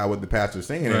inspired by what the pastor's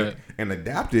saying, right, and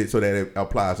adapt it so that it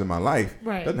applies in my life.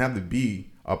 Right. It doesn't have to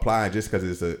be applied just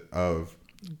because it's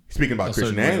speaking about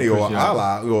Christianity or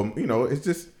Allah, or it's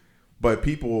just. But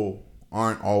people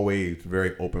aren't always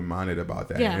very open-minded about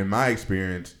that. Yeah. In my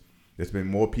experience, there's been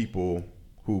more people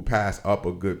who pass up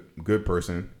a good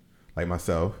person like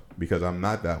myself because I'm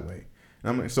not that way.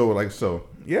 And I'm like,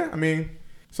 yeah. I mean,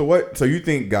 so what? So you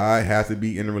think God has to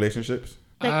be in the relationships?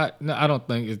 No, I don't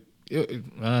think it.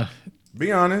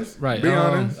 Be honest, right? Be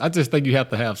honest. I just think you have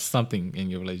to have something in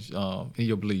your in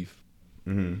your belief.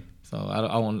 Mm-hmm. So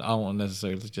I won't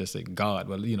necessarily just say God,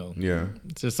 but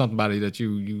it's just somebody that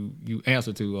you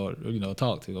answer to, or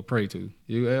talk to or pray to.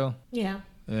 You, Elle? Yeah.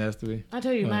 It has to be. I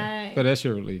tell you, but that's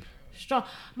your relief.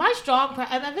 My strong,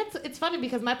 and it's funny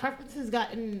because my preferences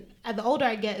gotten, the older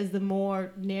I get, is the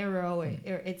more narrow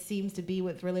it seems to be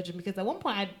with religion. Because at one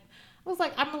point I was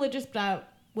like, I'm religious,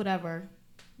 but whatever.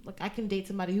 Like, I can date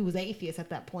somebody who was atheist at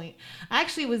that point. I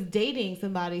actually was dating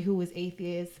somebody who was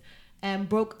atheist and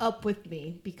broke up with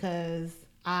me because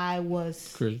I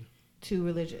was too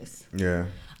religious. Yeah.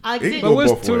 But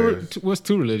what's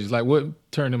too religious? Like,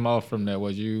 what turned him off from that?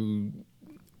 Was you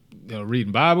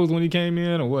reading Bibles when he came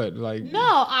in, or what? Like,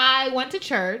 no, I went to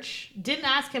church, didn't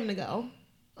ask him to go.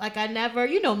 Like, I never,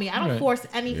 you know me, I don't force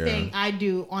anything I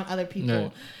do on other people.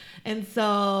 Right. And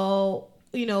so,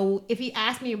 if he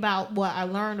asked me about what I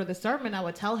learned or the sermon, I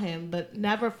would tell him, but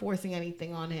never forcing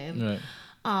anything on him. Right.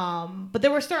 But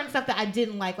there were certain stuff that I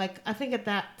didn't like. Like, I think at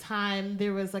that time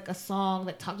there was like a song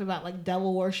that talked about like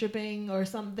devil worshiping or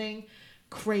something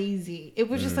crazy. It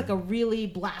was just like a really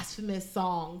blasphemous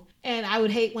song, and I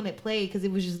would hate when it played because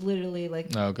it was just literally like,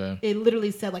 it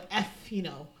literally said like F,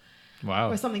 wow,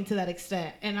 or something to that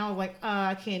extent. And I was like,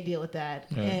 I can't deal with that.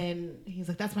 Yeah. And he's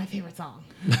like, that's my favorite song.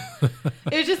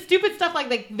 It was just stupid stuff,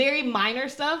 like very minor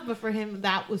stuff, but for him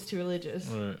that was too religious.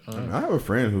 Right. I have a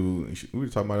friend who we were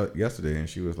talking about it yesterday, and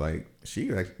she was like,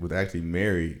 she was actually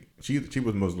married. She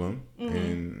was Muslim,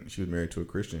 and she was married to a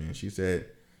Christian, and she said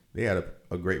they had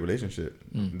a great relationship.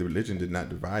 The religion did not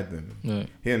divide them. Right.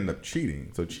 He ended up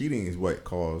cheating. So cheating is what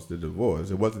caused the divorce.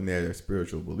 It wasn't their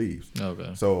spiritual beliefs.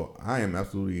 Okay. So I am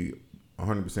absolutely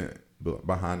 100%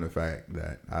 behind the fact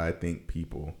that I think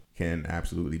people can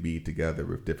absolutely be together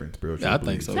with different spiritual beliefs. I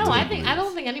think so. No, I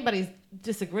don't think anybody's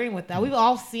disagreeing with that. We've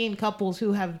all seen couples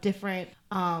who have different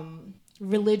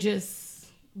religious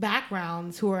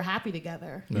backgrounds who are happy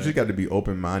together. You just got to be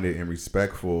open-minded and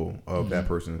respectful of that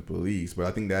person's beliefs. But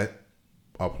I think that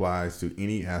applies to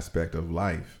any aspect of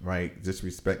life, right? Just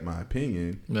respect my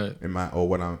opinion and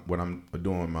what I'm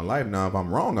doing in my life. Now, if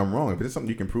I'm wrong, I'm wrong. If it's something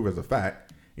you can prove as a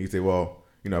fact, you say, well,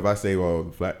 if I say, well,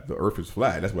 the earth is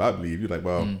flat, that's what I believe. You're like,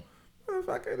 well,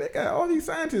 they got all these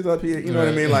scientists up here. You know what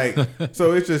I mean? Like,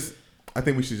 so it's just, I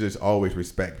think we should just always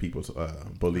respect people's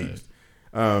beliefs.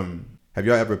 Right. Have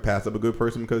y'all ever passed up a good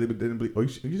person because they didn't believe? Oh,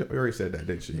 you already said that,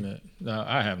 didn't she? No,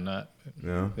 I have not.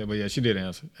 No? Yeah, but yeah, she did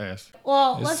ask.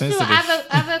 Well, let's sensitive.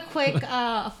 I have a quick,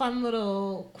 fun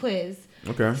little quiz.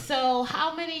 Okay. So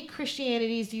how many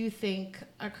Christianities do you think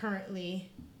are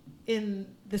currently in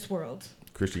this world?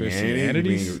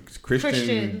 Christianity?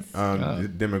 Christians.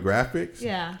 Demographics?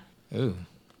 Yeah. Ooh.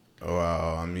 Oh,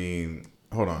 I mean,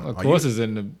 hold on. Of course, it's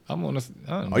in the. I don't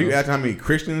know. Are you asking how many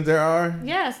Christians there are?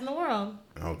 Yes, in the world.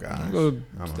 Oh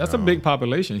gosh, that's a big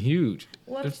population, huge.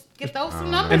 Let's get those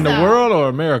some numbers in the out. world or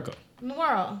America? In the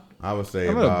world. I would say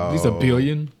about at least a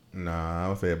billion. Nah, I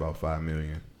would say about 5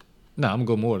 million. Nah, I'm gonna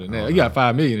go more than that. You got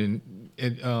 5 million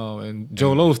in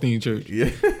Joel Osteen Church. Yeah.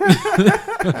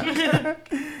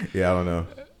 Yeah, I don't know.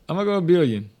 I'm gonna go a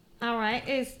billion. All right,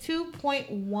 it's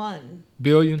 2.1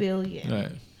 billion.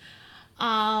 Right.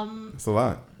 That's a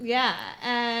lot. Yeah,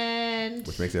 and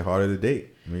which makes it harder to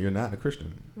date when you're not a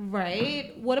Christian.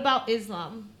 Right. What about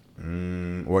Islam?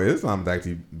 Well, Islam's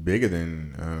actually bigger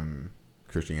than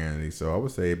Christianity, so I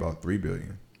would say about 3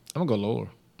 billion. I'm gonna go lower.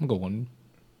 I'm gonna go 1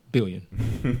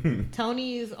 billion.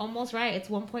 Tony is almost right. It's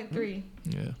 1.3.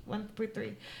 Yeah.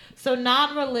 1.3. So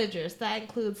non-religious. That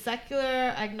includes secular,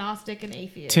 agnostic, and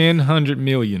atheist. 100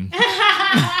 million.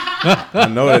 I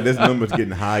know that this number's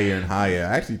getting higher and higher.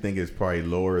 I actually think it's probably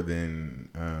lower than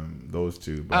those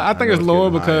two. But I think know it's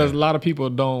lower because higher. a lot of people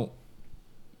don't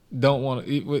want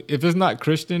to. If it's not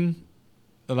Christian,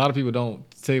 a lot of people don't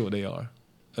say what they are.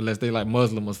 Unless they like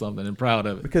Muslim or something and proud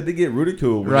of it. Because they get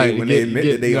ridiculed when, right. they admit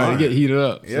that they are. They get heated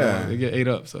up. Yeah. So they get ate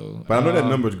up. So, but I know that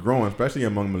number's growing, especially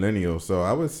among millennials. So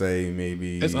I would say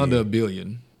maybe it's under 1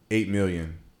 billion. 8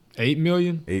 million. 8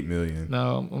 million? 8 million.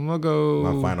 No, I'm gonna go.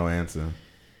 My final answer.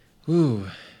 Ooh,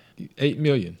 8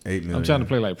 million. 8 million. I'm trying to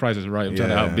play like Price is Right. I'm trying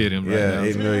to outbid him right now.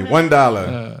 8 million.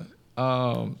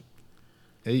 $1.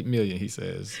 8 million, he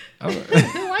says. Why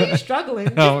are you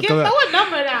struggling? Just throw a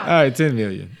number out. All right, 10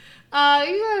 million. You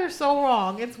guys are so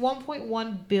wrong. It's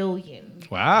 1.1 billion.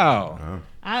 Wow.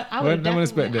 I would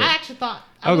expect that. I actually thought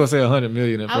I was gonna say 100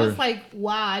 million at first. I was like,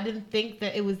 wow, I didn't think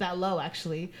that it was that low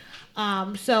actually.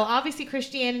 So obviously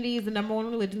Christianity is the number one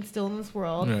religion still in this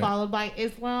world, right. followed by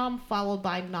Islam, followed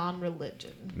by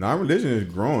non-religion. Non-religion is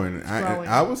growing.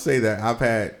 I would say that I've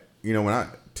had, when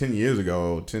 10 years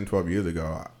ago, 10, 12 years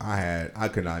ago, I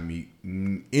could not meet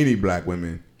any black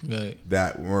women right.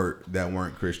 that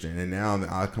weren't Christian, and now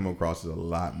I come across it a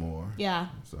lot more. Yeah.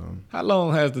 So how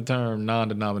long has the term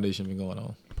non-denomination been going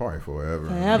on? Probably forever.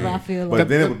 I feel like. But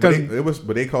then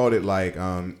but they called it like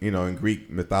in Greek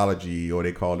mythology, or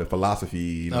they called it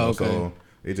philosophy. Okay. So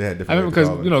they just had different. I mean,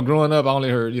 because growing up, I only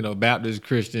heard Baptist,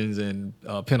 Christians, and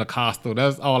Pentecostal.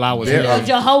 That's all I was hearing.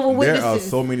 Jehovah's Witnesses. There are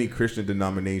so many Christian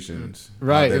denominations,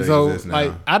 right? And so,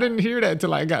 like, I didn't hear that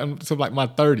until I got into like my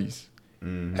 30s,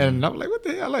 and I'm like, what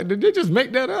the hell? Like, did they just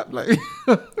make that up? Like,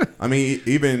 I mean,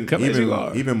 even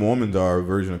Mormons are a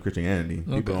version of Christianity.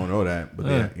 People don't know that, but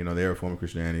they're a form of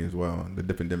Christianity as well. The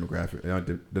different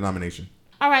demographic, denomination.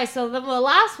 All right, so the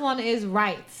last one is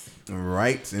rights.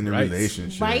 Rights in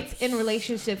relationships. Rights in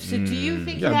relationships. So do you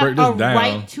think You you gotta have a break this down.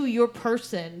 right to your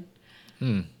person?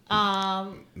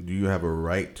 Do you have a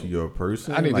right to your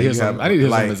person? I need to hear some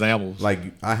examples. Like,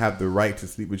 I have the right to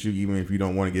sleep with you even if you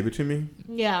don't want to give it to me?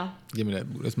 Yeah. Give me that.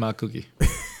 That's my cookie.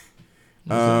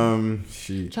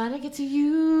 Shit. Trying to get to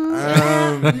you.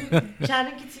 Trying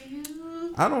to get to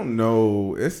you. I don't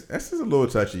know. It's just a little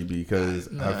touchy because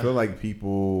I feel like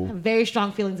people I have very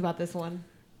strong feelings about this one.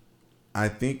 I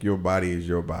think your body is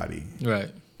your body. Right.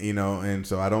 And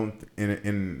so I don't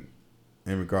in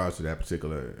regards to that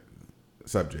particular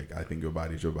subject, I think your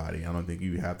body is your body. I don't think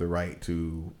you have the right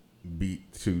to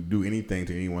do anything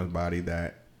to anyone's body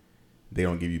that they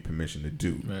don't give you permission to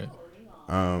do. Right.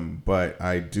 But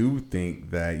I do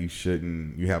think that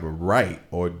you have a right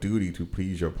or duty to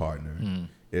please your partner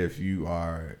if you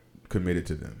are committed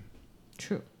to them.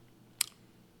 True.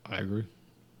 I agree.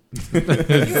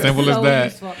 Simple as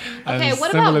that. Useful. Okay,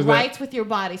 what about rights with your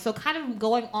body? So kind of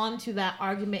going on to that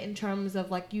argument in terms of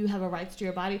like you have a rights to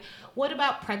your body. What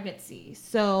about pregnancy?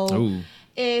 So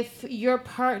if your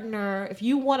partner, if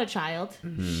you want a child,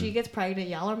 she gets pregnant,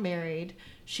 y'all are married,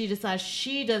 she decides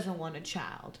she doesn't want a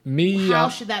child. How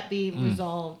should that be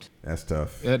resolved? That's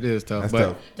tough. That is tough. That's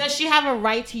tough. Does she have a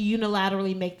right to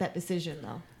unilaterally make that decision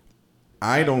though?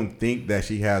 I don't think that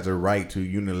she has a right to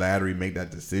unilaterally make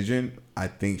that decision. I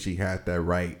think she has that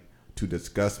right to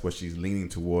discuss what she's leaning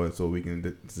towards so we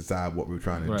can decide what we're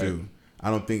trying to do. I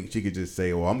don't think she could just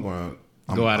say, well, I'm going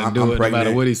to go out and do it no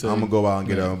matter what he says. I'm going to go out and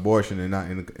get an abortion and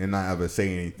not ever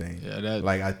say anything. Yeah,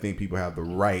 like, I think people have the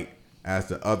right as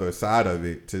the other side of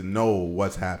it to know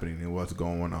what's happening and what's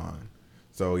going on.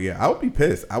 So, yeah, I would be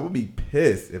pissed. I would be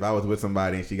pissed if I was with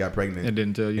somebody and she got pregnant and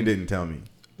didn't tell you. And didn't tell me.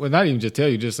 Well, not even just tell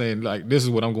you, just saying like this is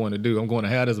what I'm going to do. I'm going to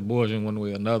have this abortion one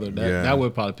way or another. That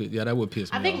would probably that would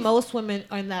piss me off. I think most women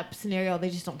are in that scenario. They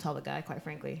just don't tell the guy, quite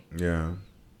frankly. Yeah,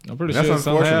 I'm pretty sure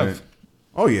some have.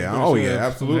 Oh yeah,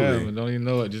 absolutely. Don't even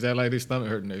know it. Just act like their stomach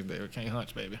hurting next day. Can't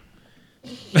hunch, baby.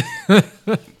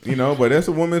 But that's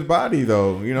a woman's body,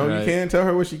 though. You can't tell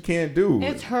her what she can't do.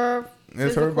 It's her.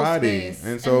 It's her body,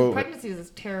 and pregnancy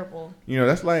is terrible.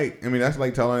 That's like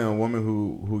telling a woman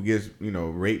who gets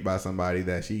raped by somebody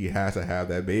that she has to have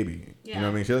that baby. Yeah. You know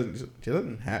what I mean? She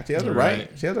doesn't have. She has a right.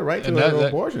 She has a right to an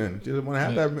abortion. She doesn't want to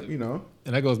have that. And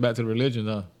that goes back to the religion,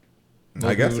 huh?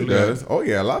 I guess it does. Oh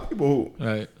yeah, a lot of people.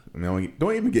 Right.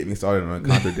 Don't even get me started on the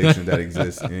contradictions that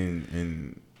exist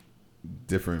in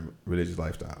different religious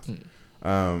lifestyles.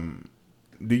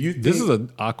 do you think... This is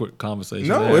an awkward conversation.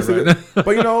 No, it's right but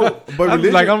but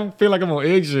religion, I feel like I'm on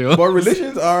eggshell. But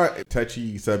religions are a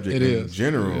touchy subject in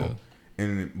general.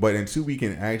 Yeah. But until we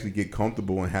can actually get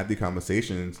comfortable and have the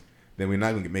conversations, then we're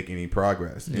not going to make any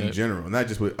progress in general. Not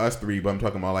just with us three, but I'm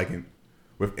talking about like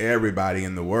with everybody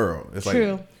in the world. It's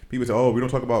True. Like people say, "Oh, we don't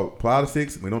talk about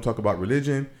politics. We don't talk about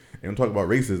religion. And we don't talk about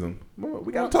racism." Well,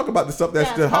 we got to talk about the stuff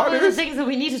that's the hardest. The things that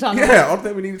we need to talk about. Yeah, all the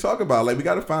things we need to talk about. Like we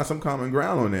got to find some common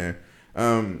ground on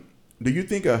there. Do you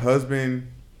think a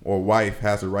husband or wife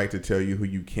has a right to tell you who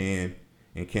you can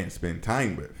and can't spend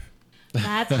time with?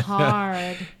 That's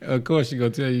hard. Of course, she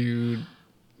gonna tell you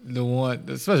the one,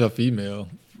 especially a female,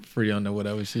 free on or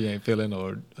whatever she ain't feeling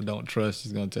or don't trust.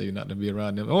 She's gonna tell you not to be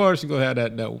around them, or she gonna have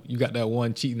that you got that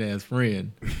one cheating ass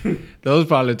friend. Those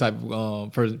probably the type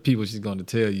of people she's gonna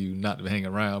tell you not to hang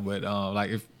around. But like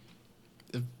if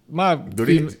my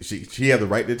she have the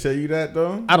right to tell you that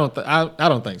though? I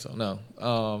don't think so.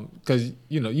 No, because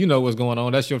you know what's going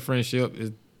on. That's your friendship.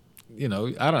 I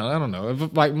don't know.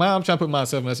 If like I'm trying to put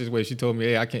myself in that situation. She told me,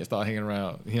 "Hey, I can't start hanging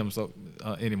around him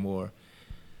anymore."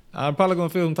 I'm probably gonna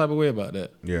feel some type of way about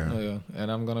that. Yeah. And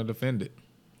I'm gonna defend it.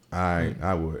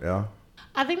 I would. Yeah.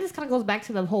 I think this kind of goes back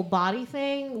to the whole body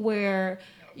thing, where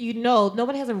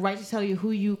nobody has a right to tell you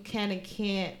who you can and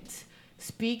can't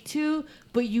speak to,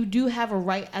 but you do have a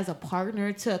right as a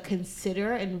partner to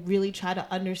consider and really try to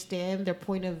understand their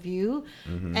point of view,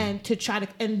 and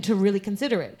to really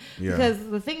consider it. Yeah. Because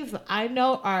the things that I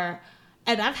know are,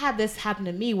 and I've had this happen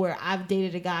to me where I've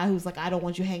dated a guy who's like, "I don't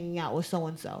want you hanging out with so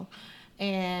and so,"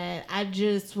 and I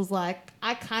just was like,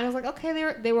 I kind of was like,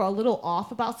 okay, they were a little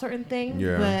off about certain things,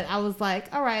 but I was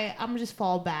like, all right, I'm gonna just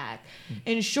fall back.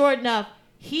 And sure enough,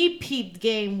 he peeped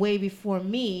game way before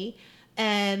me.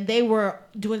 And they were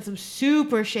doing some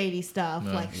super shady stuff,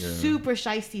 super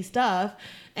shisty stuff.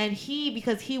 And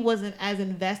because he wasn't as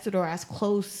invested or as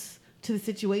close to the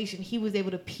situation, he was able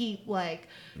to peep like,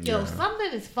 something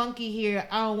is funky here.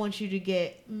 I don't want you to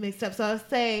get mixed up. So I would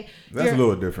say that's a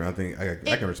little different. I think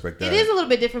I can respect that. It is a little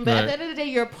bit different, but at the end of the day,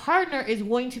 your partner is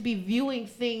going to be viewing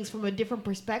things from a different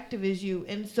perspective as you.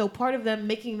 And so part of them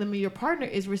making them your partner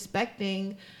is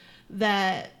respecting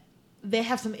that they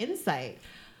have some insight.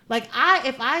 Like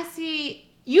if I see,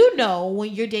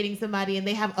 when you're dating somebody and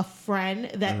they have a friend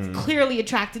that's clearly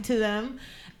attracted to them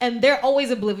and they're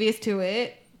always oblivious to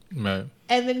it. Right.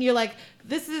 And then you're like,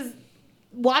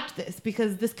 watch this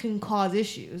because this can cause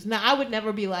issues. Now, I would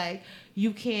never be like,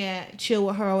 you can't chill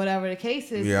with her or whatever the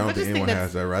case is. Yeah, I don't think anyone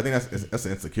has that right. I think that's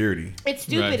an insecurity. It's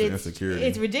stupid. Right.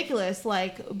 It's ridiculous.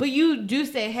 But you do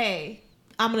say, hey,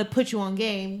 I'm going to put you on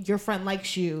game. Your friend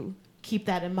likes you. Keep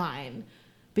that in mind.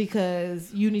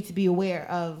 Because you need to be aware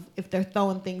of if they're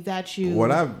throwing things at you.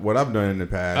 What I've done in the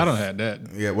past. I don't have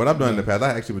that. Yeah, what I've done in the past. I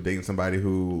actually was dating somebody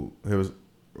who was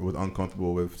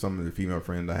uncomfortable with some of the female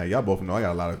friends I had. Y'all both know I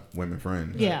got a lot of women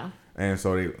friends. Yeah. And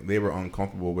so they were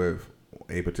uncomfortable with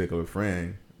a particular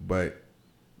friend, but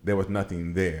there was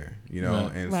nothing there,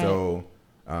 Right. And so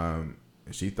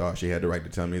she thought she had the right to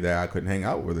tell me that I couldn't hang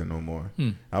out with her no more.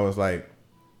 I was like,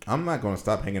 I'm not going to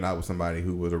stop hanging out with somebody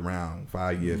who was around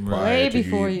 5 years prior to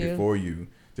before you,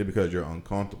 just because you're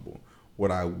uncomfortable.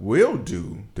 What I will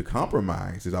do to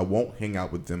compromise is I won't hang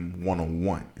out with them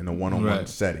one-on-one in a one-on-one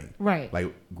setting. Right.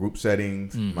 Like group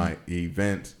settings, my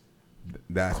events.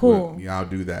 That's cool. I'll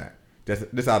do that.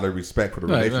 That's out of respect for the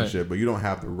relationship, but you don't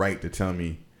have the right to tell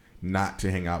me not to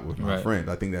hang out with my friends.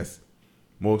 I think that's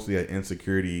mostly an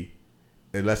insecurity,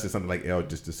 unless it's something like Elle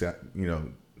just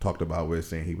talked about, where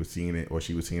saying he was seeing it or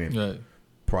she was seeing it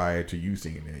prior to you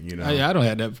seeing it. I don't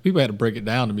have that. People had to break it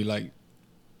down to me, like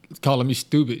calling me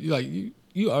stupid. Like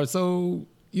you are so.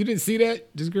 You didn't see that?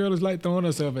 This girl is like throwing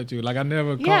herself at you. Like I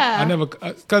never,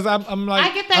 because I'm like,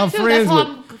 I get that I'm too. friends That's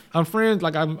with, I'm friends,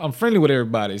 like I'm friendly with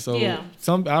everybody. So I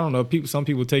don't know, some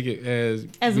people take it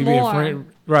as me more. being a friend,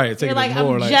 right? Take You're it like, as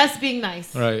more, I'm just being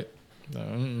nice, right?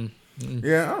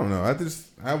 Yeah, I don't know.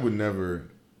 I would never.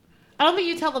 I don't think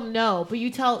you tell them no, but you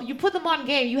put them on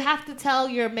game. You have to tell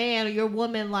your man or your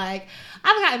woman, like,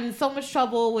 I've gotten in so much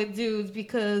trouble with dudes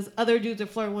because other dudes are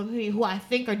flirting with me who I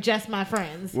think are just my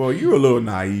friends. Well, you were a little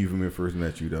naive when we first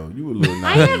met you, though. You were a little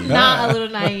naive. I am not a little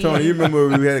naive. Tony, you remember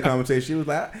when we had a conversation? She was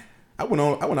like, I went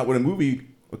out with a movie.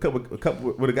 A couple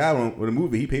with a guy with a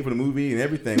movie. He paid for the movie and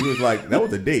everything. He was like, that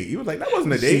was a date. He was like, that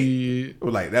wasn't a date. It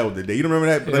was like, that was the date. You don't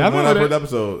remember that? Yeah, one of the first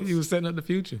episodes. He was setting up the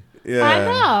future. Yeah, I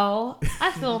know.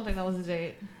 I still don't think that was a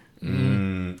date.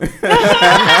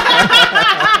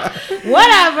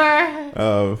 Whatever.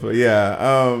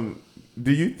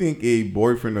 Do you think a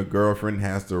boyfriend or girlfriend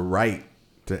has the right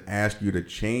to ask you to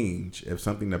change if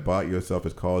something about yourself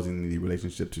is causing the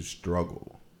relationship to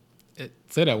struggle?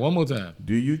 Say that one more time.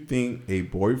 Do you think a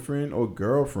boyfriend or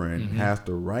girlfriend has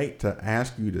the right to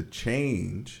ask you to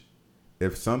change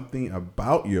if something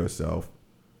about yourself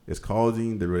is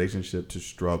causing the relationship to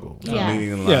struggle? Yes.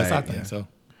 Meaning like, Yes, I think so.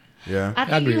 Yeah. I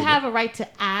think agree you with have a right to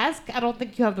ask. I don't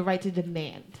think you have the right to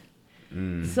demand.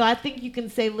 So I think you can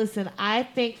say, listen, I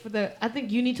think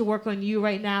you need to work on you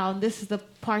right now, and this is the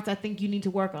parts I think you need to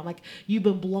work on. Like, you've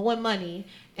been blowing money,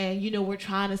 and we're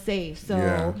trying to save. So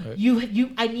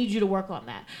I need you to work on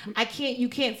that. You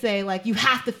can't say like you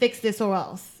have to fix this or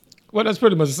else. Well, that's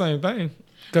pretty much the same thing.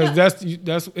 Because that's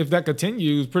if that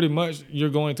continues, pretty much you're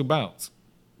going to bounce.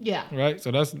 Yeah. Right?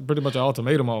 So that's pretty much an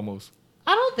ultimatum almost.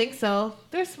 I don't think so.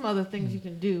 There's some other things you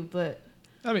can do, but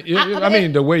I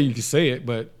mean, the way you can say it,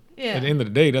 but yeah. at the end of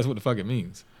the day, that's what the fuck it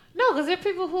means. No, because there are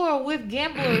people who are with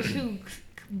gamblers who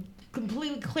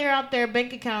completely clear out their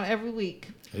bank account every week.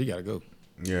 You gotta go.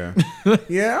 Yeah.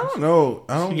 Yeah, I don't know.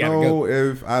 I don't know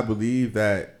if I believe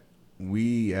that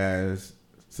we as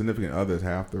significant others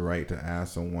have the right to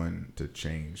ask someone to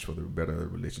change for the better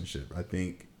relationship. I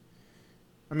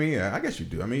guess you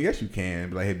do. I mean, yes, you can.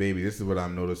 Be like, hey, baby, this is what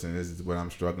I'm noticing. This is what I'm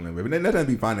struggling with. And that doesn't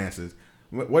be finances.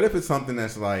 What if it's something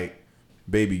that's like,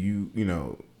 baby, you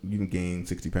can gain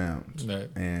 60 pounds, right.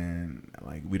 and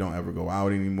like we don't ever go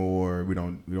out anymore. We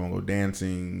don't go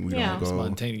dancing. We don't go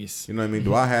spontaneous. You know what I mean?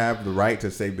 Do I have the right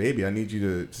to say, baby, I need you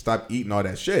to stop eating all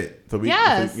that shit? So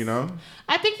yes.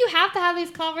 I think you have to have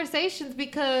these conversations,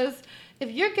 because if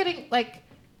you're getting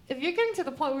to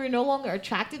the point where you're no longer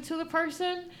attracted to the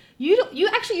person, you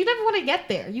never want to get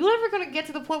there. You're never going to get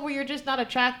to the point where you're just not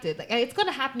attracted. Like, it's going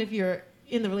to happen if you're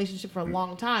in the relationship for a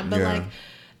long time, but like.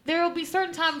 There will be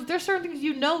certain times, there's certain things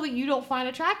that you don't find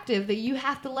attractive that you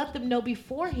have to let them know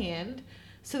beforehand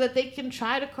so that they can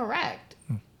try to correct.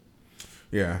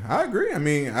 Yeah, I agree. I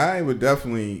mean, I would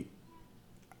definitely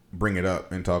bring it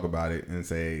up and talk about it and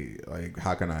say, like,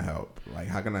 how can I help? Like,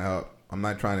 how can I help? I'm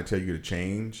not trying to tell you to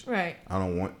change. Right. I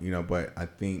don't want, but I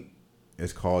think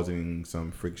it's causing some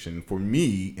friction for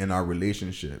me in our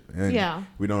relationship. And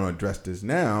we don't address this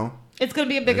now. It's going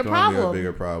to be a bigger problem.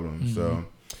 Mm-hmm. So...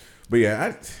 But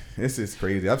yeah, this is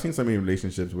crazy. I've seen so many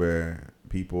relationships where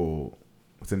people,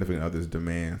 significant others,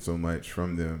 demand so much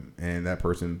from them, and that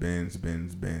person bends.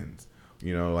 And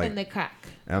they crack.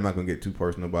 And I'm not gonna get too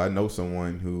personal, but I know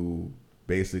someone who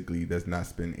basically does not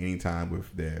spend any time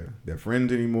with their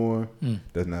friends anymore.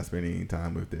 Does not spend any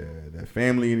time with their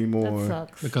family anymore. That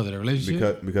sucks. Because of the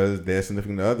relationship. Because their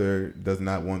significant other does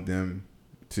not want them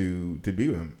to be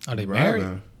with them. Are they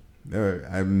married?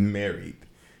 I'm married,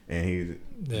 and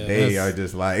they are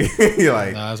just like you're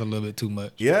like, nah, it's a little bit too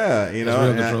much. Yeah, it's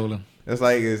real controlling. It's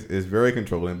like it's very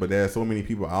controlling, but there are so many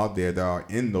people out there that are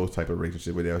in those type of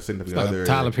relationships where their significant other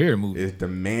Tyler Perry movie is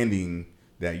demanding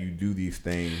that you do these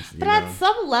things. But at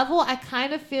some level, I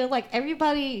kind of feel like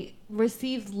everybody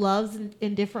receives loves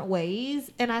in different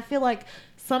ways, and I feel like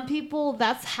some people,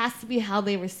 that has to be how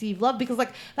they receive love, because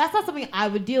like that's not something I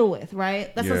would deal with,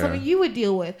 right? That's not something you would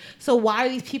deal with. So why are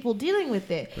these people dealing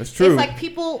with it? That's true. It's like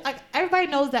people, like everybody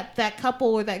knows that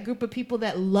couple or that group of people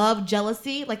that love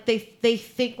jealousy, like they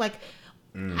think like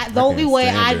the only way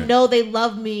I know they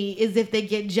love me is if they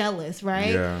get jealous,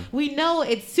 right? Yeah. We know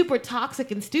it's super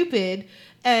toxic and stupid,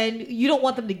 and you don't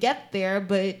want them to get there,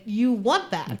 but you want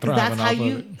that, because that's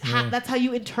how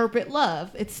you interpret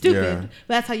love. It's stupid,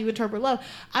 but that's how you interpret love.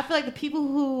 I feel like the people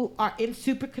who are in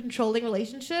super controlling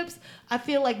relationships, I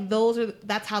feel like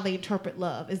that's how they interpret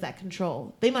love, is that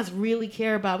control. They must really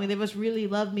care about me. They must really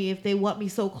love me if they want me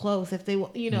so close. If they,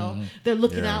 they're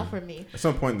looking out for me. At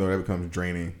some point, though, that becomes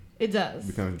draining. It does. It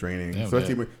becomes draining,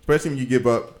 especially when you give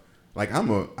up. Like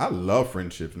I love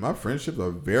friendships. My friendships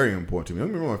are very important to me. Don't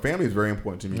get me wrong, my family is very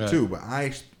important to me too. But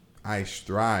I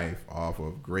strive off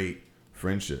of great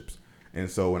friendships. And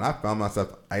so when I found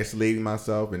myself isolating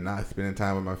myself and not spending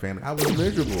time with my family, I was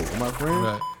miserable with my friends.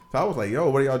 Right. So I was like, "Yo,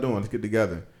 what are y'all doing? Let's get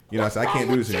together." I said, I can't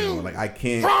do this anymore. Like I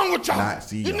can't not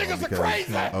see y'all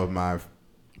because of my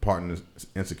partner's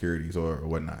insecurities or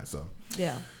whatnot. So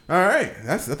yeah. All right.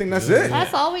 I think that's it.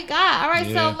 That's all we got. All right.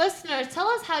 So listeners, tell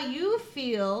us how you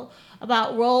feel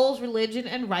about roles, religion,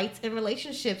 and rights in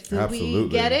relationships. Did we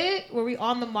get it? Were we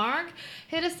on the mark?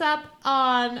 Hit us up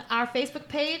on our Facebook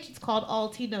page. It's called All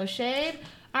Tea No Shade.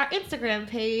 Our Instagram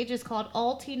page is called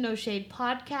All Tea No Shade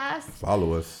Podcast.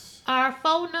 Follow us. Our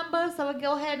phone number, so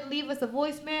go ahead and leave us a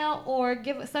voicemail or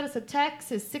send us a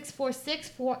text, is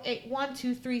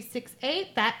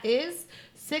 646-481-2368. That is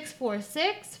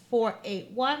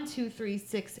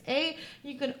 646-481-2368.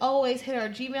 You can always hit our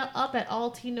Gmail up at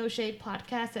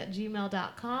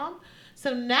allteanoshadepodcast@gmail.com.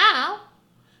 So now,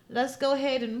 let's go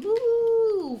ahead and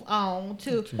move on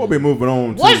to... We'll be moving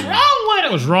on to... What's wrong with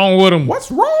What's wrong with him? What's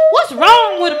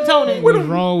wrong with him, Tony? What's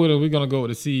wrong with him? We're gonna go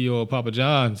with the CEO of Papa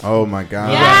John's. Oh my God.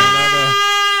 We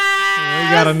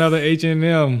got another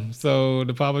H&M. So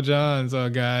the Papa John's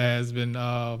guy has been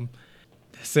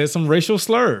said some racial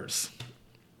slurs.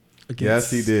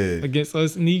 Yes, he did. Against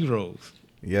us Negroes.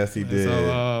 Yes, he did.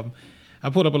 So I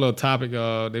put up a little topic.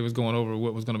 They was going over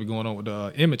what was going to be going on with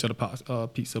the image of the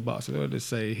pizza box. What did it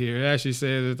say here? It actually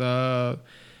says that.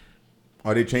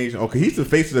 Oh, they changed. Okay, he's the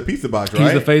face of the pizza box, right?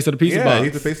 He's the face of the pizza box. Yeah,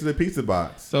 he's the face of the pizza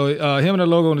box. So him and the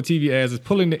logo on the TV ads is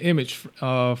pulling the image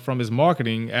from his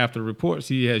marketing after reports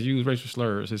he has used racial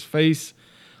slurs. His face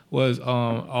was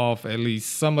off at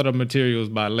least some of the materials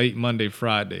by late Monday,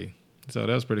 Friday. So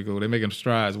that's pretty cool. They're making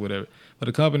strides with it. But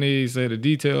the company said the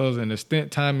details and the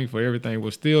stint timing for everything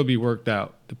will still be worked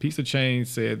out. The pizza chain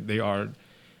said there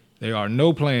are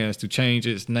no plans to change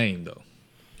its name, though.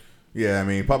 Yeah, I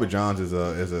mean, Papa John's is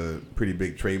a pretty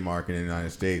big trademark in the United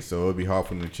States, so it would be hard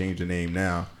for them to change the name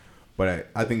now. But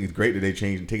I think it's great that they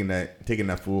changed taking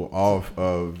that fool off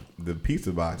of the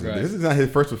pizza box. Right. This is not his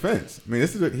first offense. I mean,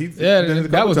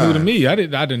 that was new to me. I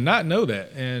did not know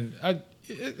that, and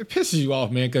it pisses you off,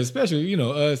 man. Because especially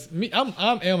us, I'm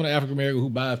an African American who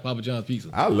buys Papa John's pizza.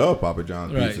 I love Papa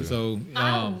John's pizza. Right, so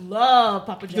I love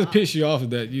Papa John's. Just piss you off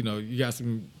that you got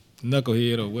some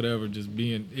knucklehead or whatever just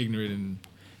being ignorant and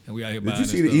we out here buying. Did you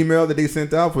see the email that they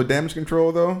sent out for damage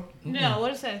control though? No, what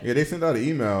did it say? Yeah, they sent out an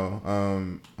email.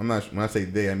 When I say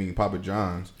they, I mean Papa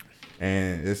John's,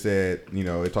 and it said,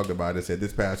 it talked about it. It said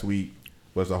this past week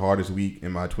was the hardest week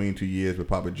in my 22 years with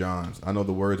Papa John's. I know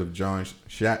the words of John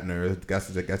Shatner, I guess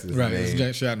his right, name,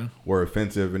 Jack Shatner, were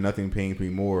offensive, and nothing pains me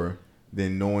more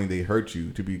than knowing they hurt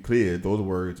you. To be clear, those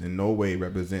words in no way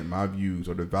represent my views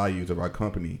or the values of our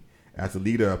company. As the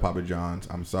leader of Papa John's,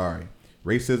 I'm sorry.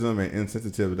 Racism and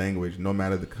insensitive language, no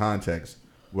matter the context,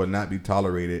 will not be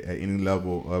tolerated at any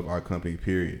level of our company,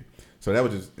 period. So that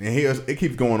was just, and it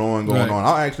keeps going on.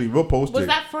 We'll post it. Was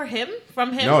that for him?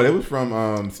 From him? No, that was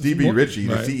from Stevie Ritchie,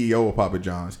 the CEO of Papa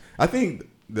John's. I think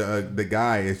the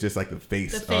guy is just like the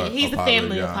face. He's the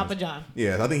family of Papa John.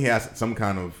 Yeah, I think he has some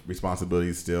kind of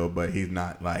responsibility still, but he's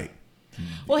not like.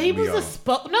 Well, he was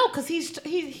because he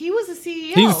was the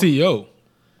CEO. He's the CEO.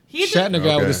 Shatner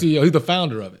guy was the CEO. He's the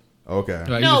founder of it. Okay.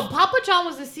 Right, no, Papa John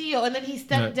was the CEO, and then he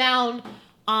stepped down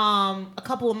a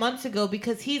couple of months ago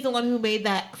because he's the one who made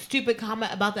that stupid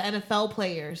comment about the NFL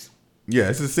players. Yeah,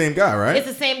 it's the same guy, right? It's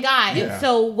the same guy. Yeah. And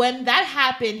so when that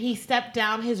happened, he stepped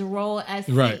down his role as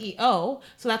CEO.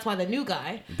 So that's why the new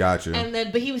guy. Gotcha.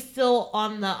 But he was still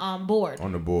on the board.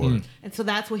 On the board. And so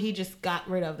that's what he just got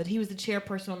rid of. That he was the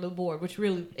chairperson on the board, which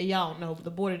really, y'all don't know, but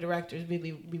the board of directors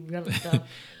really be running stuff.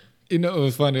 It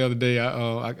was funny the other day.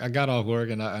 I got off work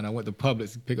and I went to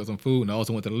Publix to pick up some food, and I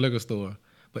also went to the liquor store.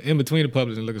 But in between the Publix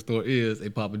and the liquor store is a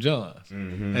Papa John's.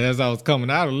 Mm-hmm. And as I was coming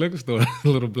out of the liquor store, a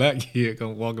little black kid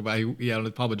come walking by. He had on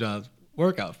his Papa John's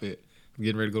work outfit,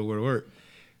 getting ready to go to work.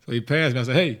 So he passed me. I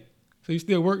said, "Hey, so you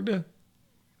still work there?"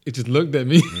 It just looked at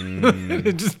me. Mm.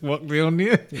 It just walked me on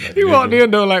in. He walked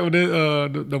in though like with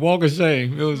the walk of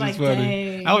shame. It was just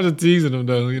funny. Dang. I was just teasing him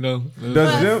though,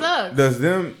 Does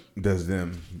them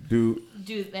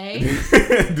do they?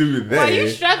 Do they? Why are you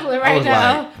struggling right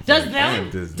now? Like, does them?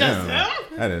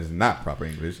 That is not proper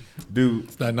English.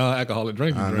 It's not non-alcoholic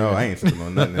drinking. I know. I ain't sipping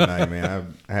on nothing tonight,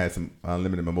 man. I had some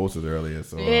unlimited mimosas earlier,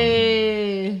 so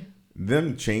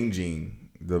them changing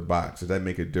the box, does that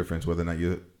make a difference whether or not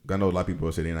you? I know a lot of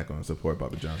people say they're not going to support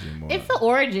Papa John's anymore. It's the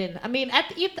origin. I mean, at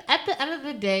the end of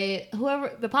the day,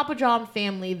 whoever the Papa John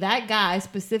family, that guy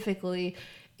specifically,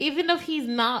 even if he's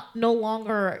no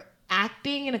longer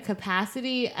acting in a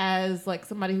capacity as like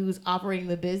somebody who's operating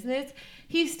the business,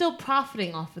 he's still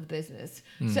profiting off of the business.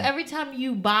 Mm. So every time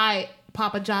you buy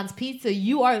Papa John's pizza,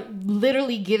 you are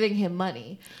literally giving him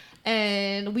money.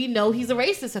 And we know he's a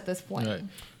racist at this point. Right.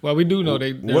 Well, we do know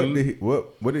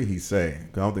what did he say?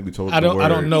 I don't think we told. I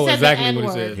don't know exactly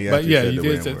what he said. He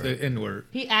did say the N-word.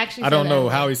 He actually. I don't know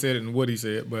how he said it and what he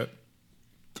said, but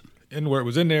N-word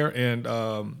was in there, and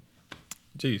I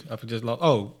just lost.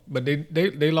 Oh, but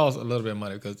they lost a little bit of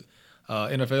money because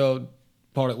NFL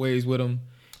parted ways with them.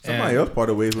 Somebody else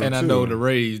parted ways with him, and I know the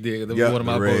Rays did. One of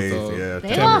my boys.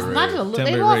 They lost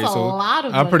a lot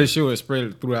of money. I'm pretty sure it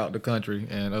spread throughout the country,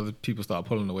 and other people start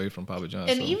pulling away from Papa John's.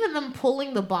 And even them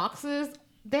pulling the boxes,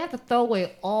 they have to throw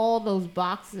away all those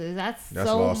boxes. That's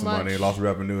so lost much money, lost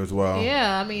revenue as well.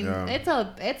 Yeah, I mean,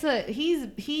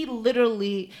 he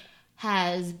literally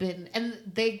has been, and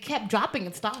they kept dropping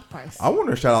its stock price. I want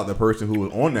to shout out the person who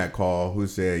was on that call who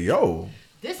said, "Yo,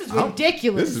 this is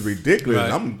ridiculous. This is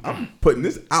ridiculous. Right. I'm putting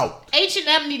this out."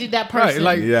 H&M needed that person.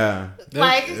 Right,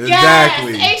 exactly.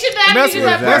 Yes, H&M needed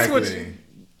that person.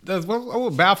 that's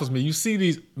what baffles me. You see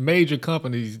these major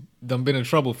companies done been in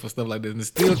trouble for stuff like this, and it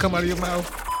still come out of your mouth.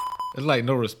 It's like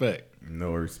no respect.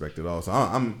 No respect at all. So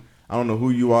I don't know who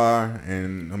you are,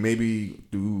 and maybe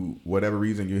through whatever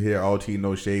reason you're here, all tea,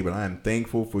 no shade, but I am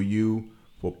thankful for you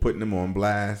for putting him on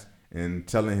blast and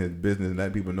telling his business and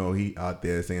letting people know he out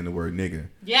there saying the word nigga.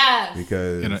 Yes.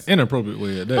 Because in an inappropriate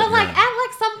way. At that, but like at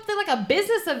like something like a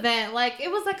business event, like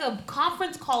it was like a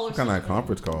conference call or kind of like a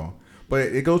conference call. But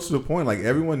it goes to the point like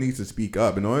everyone needs to speak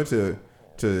up in order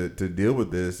to deal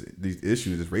with these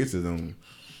issues, this racism.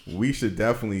 We should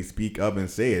definitely speak up and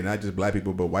say it. Not just black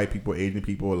people, but white people, Asian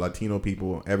people, Latino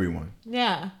people, everyone.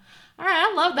 Yeah. All right,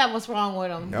 I love that. What's wrong with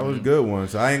them? That was a good one.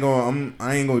 So I ain't gonna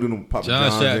do no Papa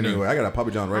John's anyway. I got a Papa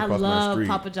John right across my street. I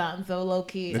love Papa John, so low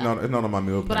key. It's not on my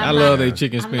meal plan. I love their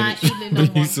chicken spinach. I'm not eating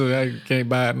it no more. So I can't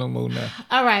buy it no more now.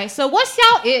 All right, so what's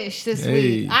y'all ish this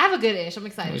week? I have a good ish. I'm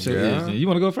excited. What's your ish? You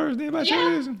want to go first then about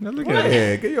your ish? Now look at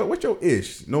it. What's your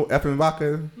ish? No effing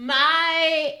vodka?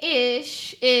 My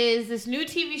ish is this new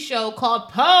TV show called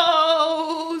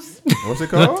Pose. What's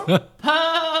it called?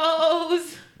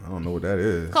 Pose. I don't know what that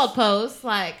is. It's called Pose,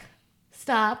 like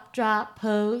stop, drop,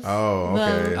 pose. Oh,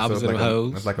 okay. Opposite of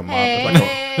hose. It's like a model.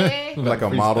 Hey. Like a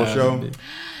model show.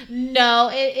 No,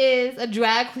 it is a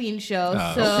drag queen show.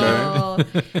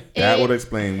 That would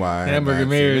explain why. Hamburger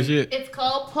Mary shit. It's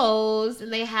called Pose,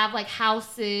 and they have like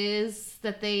houses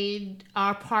that they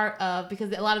are part of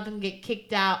because a lot of them get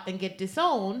kicked out and get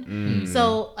disowned.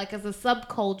 So, like as a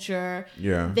subculture,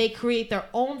 they create their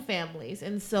own families,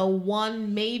 and so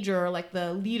one major, like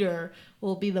the leader,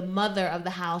 will be the mother of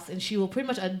the house, and she will pretty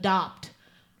much adopt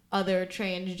other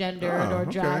transgendered or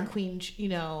drag queen,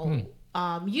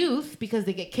 youth because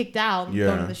they get kicked out and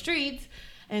thrown in the streets,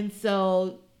 and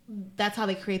so that's how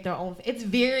they create their own. It's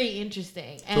very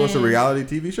interesting. So it's a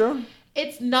reality TV show?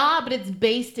 It's not, but it's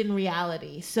based in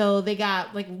reality. So they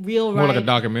got like real more like a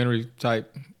documentary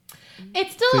type.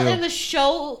 It's still in the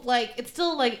show, like it's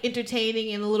still like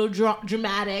entertaining and a little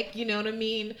dramatic, you know what I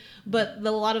mean? But a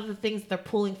lot of the things they're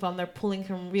pulling from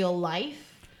real life.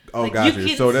 Oh, like,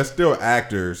 gotcha. So that's still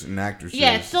actors and actresses.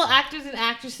 Yeah, it's still actors and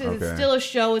actresses. Okay. It's still a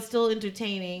show. It's still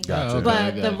entertaining. Gotcha.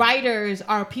 But the writers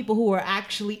are people who are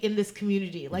actually in this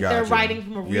community. Like they're writing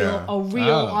from a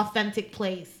real, authentic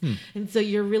place. And so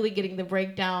you're really getting the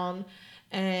breakdown.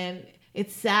 And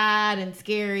it's sad and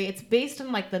scary. It's based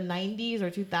in like the 90s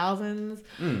or 2000s.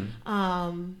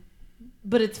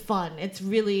 But it's fun. It's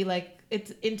really like...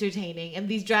 It's entertaining. And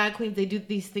these drag queens, they do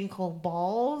these thing called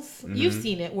balls. You've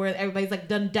seen it where everybody's like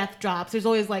done death drops. There's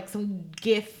always like some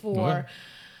gif or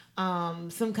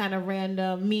some kind of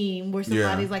random meme where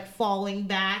somebody's like falling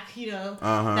back,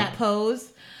 that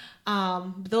pose.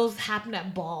 Those happen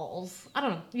at balls. I don't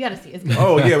know. You gotta see it. It's good.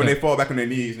 Oh yeah, when they fall back on their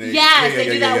knees. They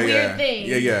do that weird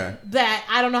thing. Yeah. That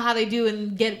I don't know how they do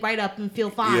and get right up and feel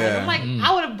fine. I'm like,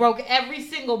 I would have broke every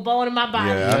single bone in my body.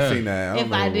 Yeah, I've seen that. If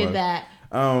I did that.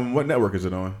 What network is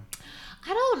it on? I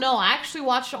don't know. I actually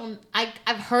watched it on.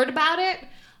 I've heard about it,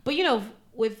 but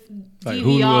with like DVR,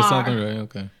 Hulu or something, right?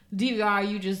 Okay.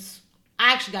 DVR,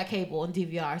 I actually got cable on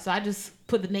DVR, so I just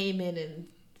put the name in and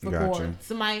record. Gotcha.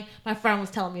 So my friend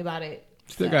was telling me about it.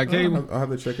 Still got cable? I'll have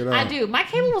to check it out. I do. My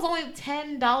cable was only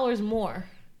 $10 more.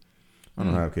 I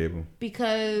don't have cable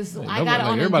because I got it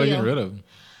on everybody a deal. getting rid of it.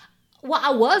 Well,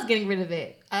 I was getting rid of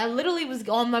it. I literally was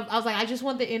on I was like, I just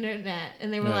want the internet,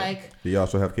 and they were like, do you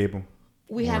also have cable?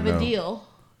 We have a deal,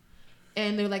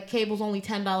 and they're like, cable's only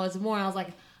 $10 more, and I was like,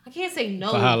 I can't say no.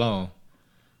 For how long?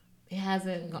 It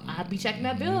hasn't. I'll be checking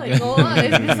that bill. It's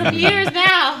been some years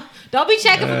now. Don't be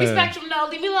checking for me, Spectrum. No,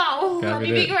 leave me alone. Let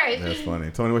me be great. That's funny.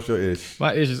 Tony, what's your ish?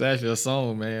 My ish is actually a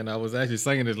song, man. I was actually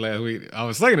singing this last week. I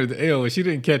was singing it to Elle, and she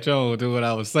didn't catch on to what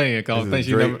I was saying because I think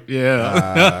she never.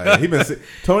 Yeah.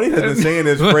 Tony has been saying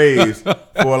this phrase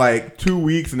for like 2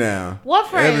 weeks now. What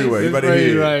phrase? Everywhere. You better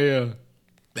hear it. Right here.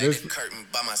 Back curtain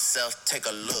by myself. Take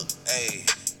a look. Hey.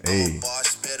 I'm a bar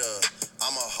spitter.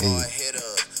 I'm a hard hitter.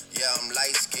 Yeah, I'm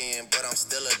light skinned, but I'm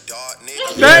still a dark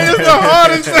nigga. That is the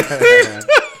hardest thing.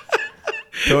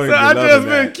 So I just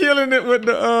been killing it with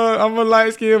the I'm a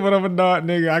light skinned, but I'm a dark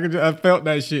nigga. I felt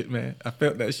that shit, man. I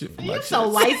felt that shit from my chest. You so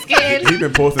light skinned. He's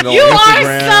been posting on Instagram. You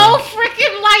are so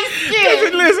freaking light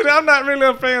skinned. Listen, I'm not really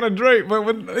a fan of Drake, but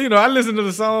when I listen to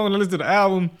the song and I listen to the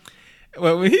album.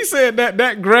 Well, when he said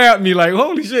that grabbed me like,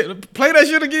 holy shit, play that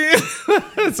shit again.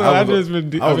 So I've been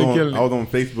killing it. I was on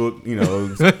Facebook,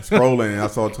 scrolling, and I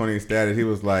saw Tony's status. He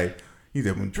was like,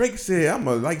 when Drake said, I'm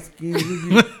a light skinned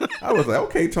nigga. I was like,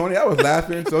 okay, Tony. I was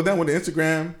laughing. So then when the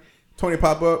Instagram, Tony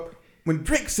pop up, when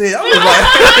Drake said, I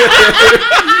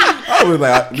was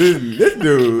like, this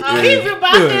dude. He's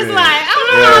about his life.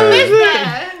 I missed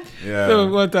that. Yeah. So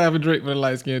one time a drink for the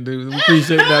light skinned dude.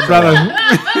 Appreciate that, brother.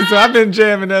 So I've been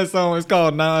jamming that song. It's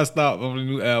called Non-Stop on the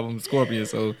new album Scorpion.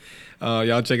 So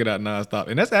y'all check it out, Non-Stop.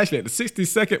 And that's actually at the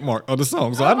 60-second mark of the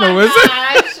song. So I know it's.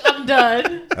 Gosh, I'm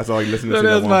done. That's all you listen to. So that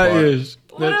that's one my part. ish.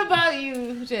 What about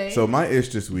you, Jay? So my ish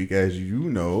this week, as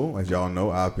y'all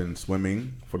know, I've been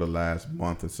swimming for the last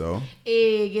month or so.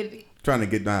 Trying to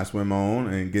get my swim on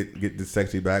and get the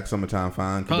sexy back. Summertime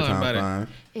fine, keep the time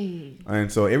fine.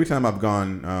 And so every time I've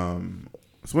gone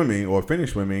swimming or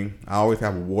finished swimming, I always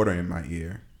have water in my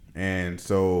ear, and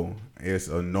so it's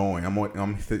annoying.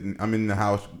 I'm in the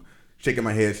house shaking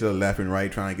my head to the left and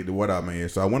right trying to get the water out of my ear.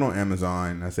 So I went on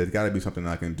Amazon. I said, it's got to be something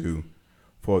I can do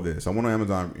for this. I went on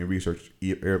Amazon and researched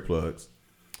earplugs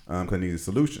because I needed a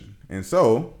solution. And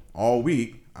so all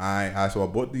week I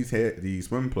bought these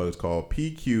swim plugs called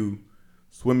PQ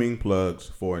swimming plugs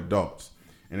for adults,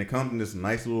 and it comes in this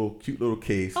nice little cute little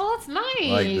case. Oh, that's nice.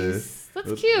 Like this.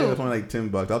 That's cute. Yeah, it's only like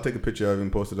 $10. I'll take a picture of it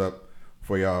and post it up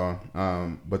for y'all.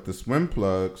 But the swim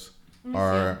plugs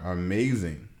are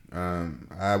amazing.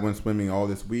 I went swimming all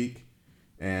this week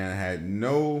and I had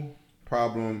no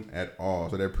problem at all.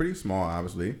 So they're pretty small,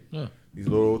 obviously. Yeah. These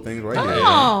little things right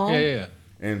here. Yeah.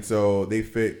 And so they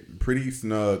fit pretty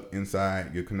snug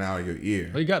inside your canal of your ear.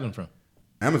 Where you got them from?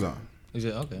 Amazon. Is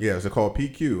it okay? Yeah, it's called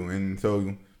PQ. And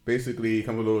so basically it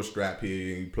comes with a little strap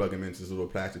here. And you plug them into this little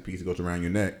plastic piece that goes around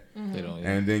your neck. Mm-hmm.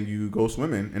 And then you go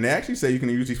swimming. And they actually say you can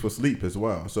use these for sleep as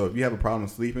well. So if you have a problem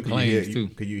sleeping,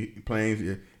 planes,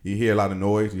 you hear a lot of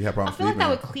noise, you have problems sleeping. I feel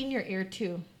like that would clean your ear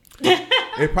too.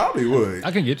 It probably would.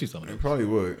 I can get you some of them. It probably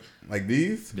would. Like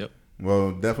these? Yep.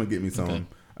 Well, definitely get me some. Okay.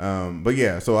 But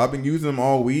yeah, so I've been using them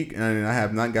all week, and I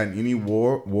have not gotten any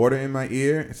water in my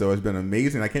ear. So it's been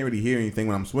amazing. I can't really hear anything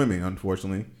when I'm swimming,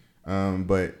 unfortunately.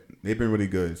 But they've been really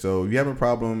good. So if you have a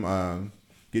problem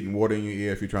getting water in your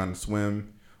ear if you're trying to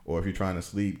swim or if you're trying to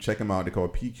sleep, check them out. They're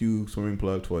called PQ swimming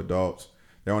plugs for adults.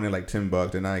 They're only like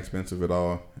 $10. They're not expensive at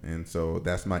all. And so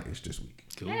that's my ish this week.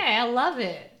 Cool. Hey, I love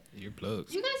it.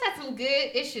 Earplugs. You guys had some good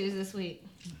issues this week.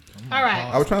 All right.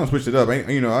 I was trying to switch it up. I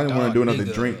didn't want to do another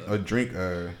drink. I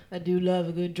do love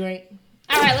a good drink.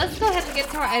 All right, let's go ahead and get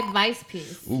to our advice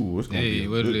piece. Ooh, it's going to be a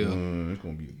good one. It's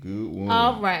going to be a good one.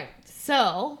 All right.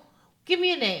 So, give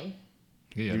me a name.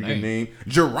 Your name.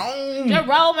 Jerome.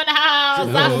 Jerome in the house.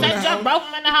 I said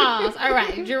Jerome in the house. All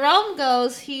right. Jerome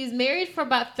goes, he's married for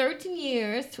about 13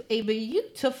 years to a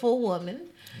beautiful woman.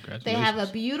 They have a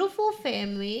beautiful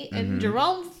family, and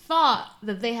Jerome thought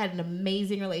that they had an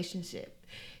amazing relationship.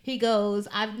 He goes,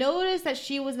 I've noticed that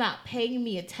she was not paying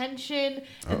me attention,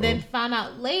 and then found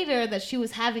out later that she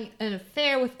was having an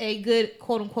affair with a good,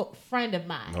 quote-unquote, friend of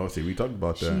mine. Oh, see, we talked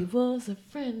about that. She was a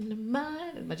friend of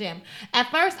mine. That's my jam. At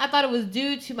first, I thought it was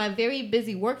due to my very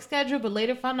busy work schedule, but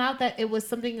later found out that it was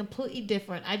something completely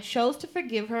different. I chose to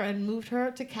forgive her and moved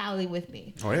her to Cali with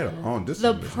me. Oh, yeah.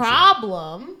 The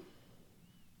problem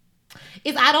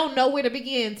is I don't know where to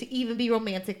begin to even be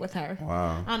romantic with her.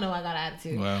 Wow. I know I got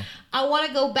attitude. Wow. I want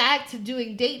to go back to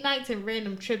doing date nights and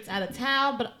random trips out of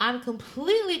town, but I'm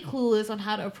completely clueless on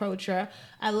how to approach her.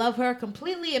 I love her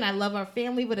completely and I love our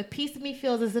family, but a piece of me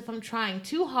feels as if I'm trying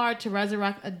too hard to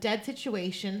resurrect a dead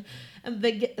situation. And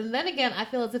then again, I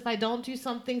feel as if I don't do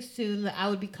something soon that I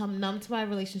would become numb to my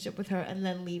relationship with her and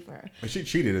then leave her. But she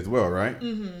cheated as well, right?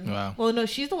 Mm-hmm. Wow. Well, no,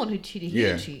 she's the one who cheated. He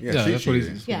didn't cheat. Yeah, that's what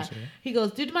he's Yeah. He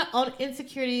goes, due to my own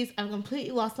insecurities, I've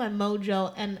completely lost my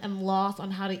mojo and am lost on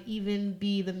how to even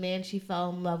be the man she fell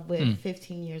in love with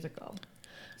 15 years ago.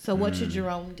 So what should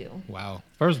Jerome do? Wow.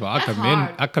 First of all, That's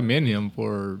I commend him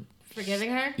for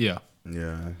forgiving her. Yeah.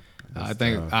 Yeah. I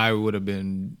think I would have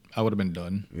been done. You would have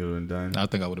been done? I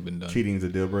think I would have been done. Cheating's a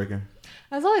deal breaker?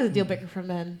 That's always a deal breaker for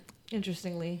men,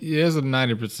 interestingly. Yeah, it's a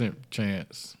 90%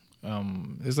 chance.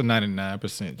 It's a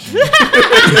 99% chance.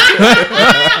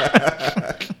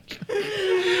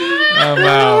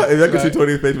 Wow. If I could see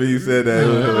Tony's face when you said that.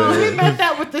 We meant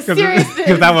that with the seriousness.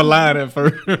 Because I was lying at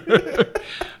first.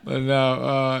 But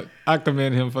no, I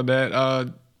commend him for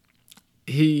that.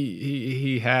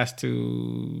 He has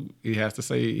to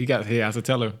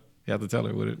tell her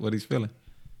what he's feeling.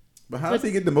 But how does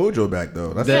he get the mojo back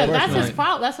though? That's his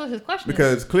fault. That's what his question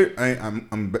because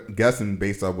I'm guessing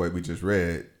based off what we just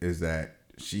read is that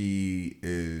she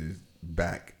is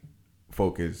back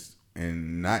focused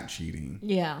and not cheating.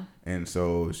 Yeah. And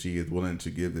so she is willing to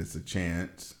give this a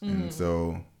chance. And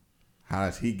so how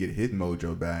does he get his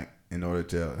mojo back in order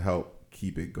to help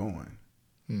keep it going?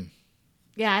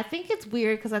 Yeah, I think it's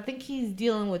weird because I think he's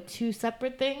dealing with two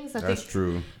separate things. That's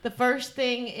true. The first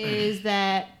thing is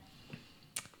that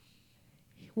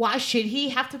Why should he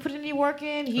have to put any work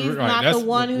in? He's Right, not that's the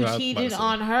one who what I was cheated about to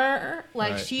on her.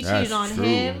 Like, Right. she That's cheated on true.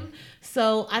 him.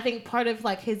 So I think part of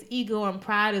like his ego and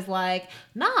pride is like,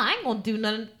 nah, I ain't gonna do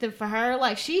nothing for her.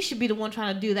 Like, she should be the one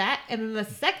trying to do that. And then the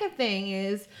second thing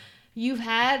is, you've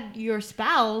had your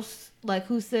spouse, like,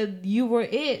 who said you were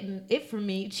it and it for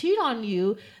me, cheat on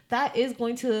you. That is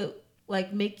going to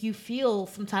like make you feel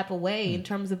some type of way in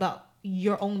terms about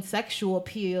your own sexual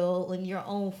appeal and your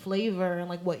own flavor and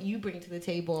like what you bring to the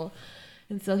table.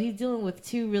 And so he's dealing with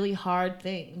two really hard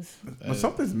things. But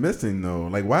something's missing though.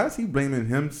 Like, why is he blaming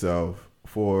himself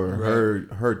for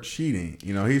her cheating?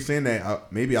 You know, he's saying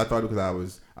that maybe I thought because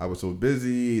I was so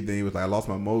busy. Then he was like, I lost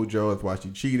my mojo. That's why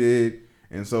she cheated.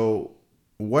 And so,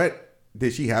 what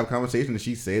did she have a conversation? Did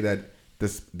she say that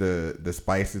the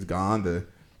spice is gone?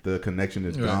 The connection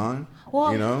is gone.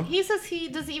 Well, you know, he says he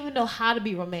doesn't even know how to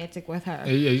be romantic with her.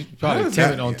 Yeah, he's probably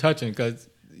timid on touching because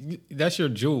that's your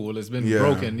jewel. It's been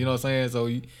broken. You know what I'm saying? So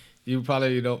you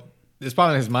probably, you know, it's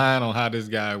probably in his mind on how this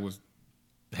guy was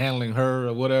handling her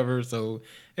or whatever. So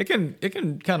it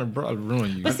can kind of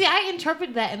ruin you. But see, I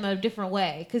interpret that in a different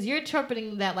way because you're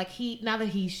interpreting that like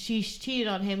she's cheated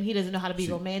on him, he doesn't know how to be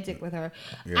romantic with her.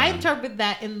 Yeah. I interpret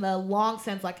that in the long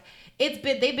sense, like they've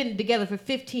been together for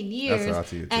 15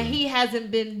 years and he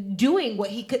hasn't been doing what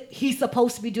he's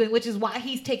supposed to be doing, which is why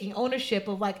he's taking ownership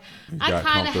of like, I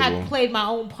kind of had played my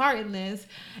own part in this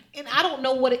and I don't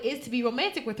know what it is to be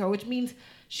romantic with her, which means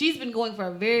she's been going for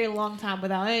a very long time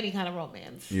without any kind of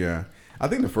romance. Yeah. I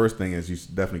think the first thing is you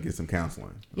should definitely get some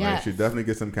counseling. Yeah. Right? You should definitely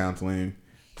get some counseling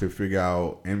to figure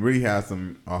out and really have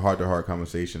a heart-to-heart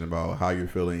conversation about how you're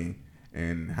feeling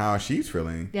and how she's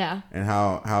feeling. Yeah. And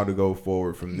how to go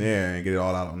forward from there and get it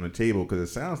all out on the table because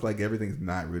it sounds like everything's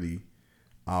not really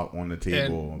out on the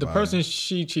table. And the person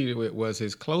she cheated with was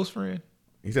his close friend?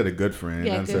 He said a good friend.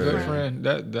 Yeah, good friend.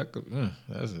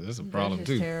 That's a problem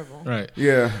too. Terrible. Right.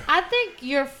 Yeah. I think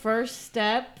your first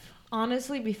step,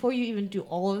 honestly, before you even do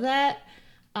all of that,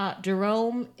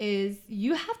 Jerome, is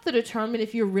you have to determine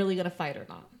if you're really gonna fight or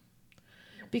not.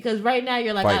 Because right now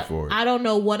you're like, I don't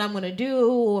know what I'm gonna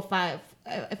do, or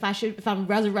if I'm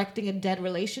resurrecting a dead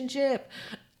relationship.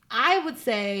 I would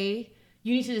say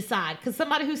you need to decide, because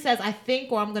somebody who says I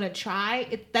think or I'm gonna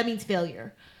try, that means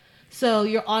failure. So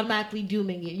you're automatically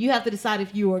dooming it. You have to decide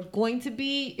if you are going to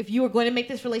make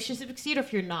this relationship succeed or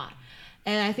if you're not.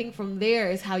 And I think from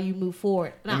there is how you move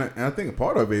forward. Now, and I think a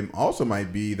part of it also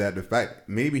might be that the fact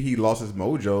maybe he lost his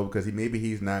mojo because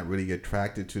he's not really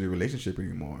attracted to the relationship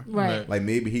anymore. Right. Like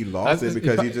maybe he lost it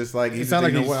because he's just like, I'm not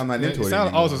into it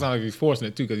anymore. Also sounds like he's forcing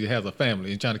it too because he has a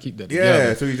family and trying to keep that together.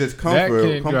 Yeah, so he's just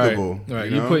comfortable.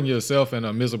 Right. You're putting yourself in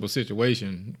a miserable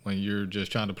situation when you're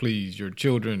just trying to please your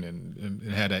children and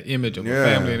have that image of a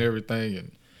family and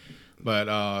everything. But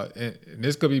and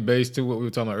this could be based to what we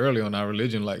were talking about earlier on our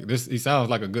religion. Like this, he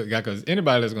sounds like a good guy because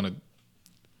anybody that's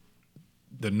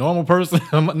the normal person,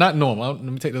 not normal. Let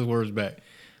me take those words back.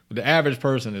 But the average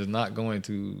person is not going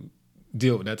to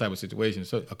deal with that type of situation.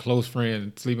 So a close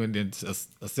friend sleeping, then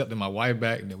accepting my wife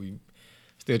back, and then we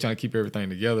still trying to keep everything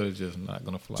together is just not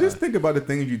going to fly. Just think about the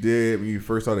things you did when you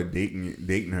first started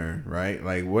dating her, right?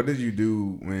 Like, what did you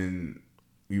do when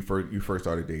you first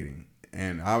started dating?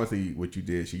 And obviously what you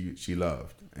did, she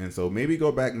loved. And so maybe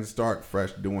go back and start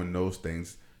fresh doing those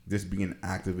things, just being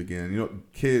active again. You know,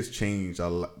 kids change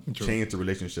the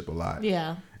relationship a lot.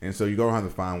 Yeah. And so you're going to have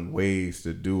to find ways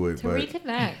to do it. To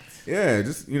reconnect. Yeah,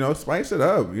 just, spice it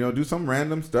up. Do some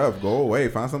random stuff. Go away.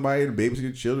 Find somebody to babysit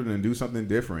your children and do something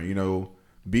different.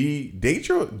 Date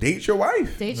your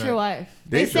wife. Date your wife.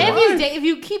 They say if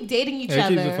you keep dating each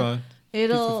other,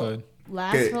 it'll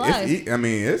last for life.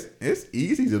 It's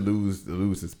easy to lose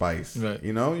the spice. Right.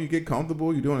 You get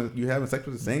comfortable. You having sex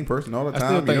with the same person all the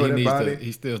time. I still think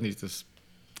he still needs to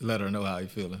let her know how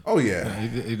he's feeling. Oh yeah,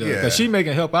 he does. Because she can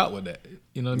help out with that.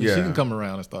 You know what I mean? Yeah. She can come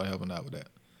around and start helping out with that.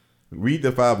 Read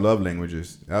the 5 Love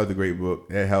Languages. That was a great book.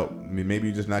 That helped. Maybe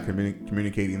you're just not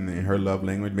communicating in her love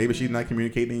language. Maybe she's not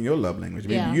communicating in your love language.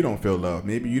 Maybe you don't feel love.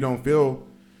 Maybe you don't feel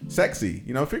sexy.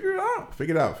 Figure it out.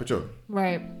 Figure it out for sure.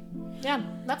 Right. Yeah,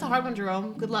 that's a hard one,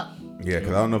 Jerome. Good luck. Yeah,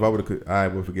 because I don't know if I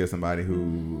would forgive somebody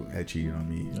who had cheated on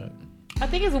me. Right. I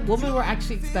think as a woman, we're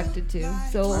actually expected to.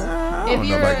 So if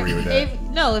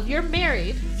you're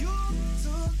married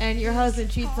and your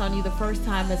husband cheats on you the first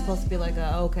time, it's supposed to be like,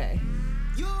 okay.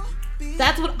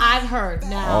 That's what I've heard.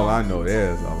 Now, all I know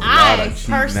is a lot lot of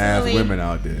cheating ass women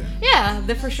out there. Yeah,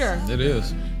 for sure. It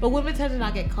is. But women tend to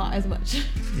not get caught as much.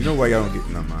 You know why y'all don't get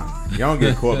y'all don't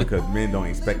get caught because men don't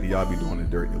expect that y'all be doing the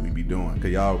dirt that we be doing.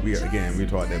 Cause we're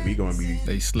taught that we gonna be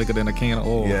they slicker than a can of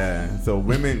oil. Yeah. So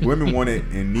women want it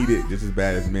and need it just as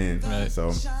bad as men. Right.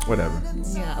 So whatever.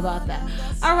 Yeah, about that.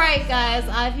 All right, guys.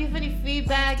 If you have any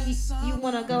feedback, you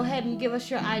want to go ahead and give us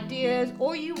your ideas,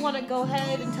 or you want to go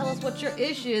ahead and tell us what your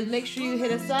issue is, make sure you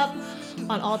hit us up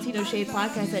on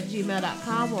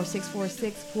altinoshadepodcast@gmail.com or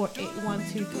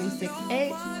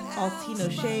 646-481-2368. Altino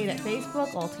Shade at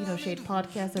Facebook, Altino Shade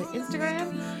Podcast at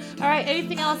Instagram. All right,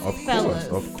 anything else, fellas?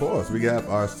 Of course. We got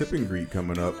our sip and greet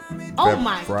coming up. Oh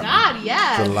my God,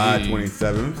 yes. July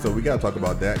 27th. So we got to talk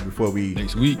about that before we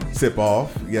next week sip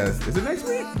off. Yes. Is it next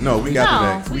week? No, we got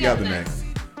the next. We got the next.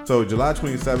 So July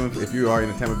 27th, if you are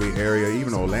in the Tampa Bay area,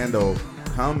 even Orlando,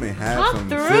 come and have some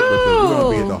sip with us. We're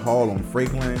going to be at the Hall on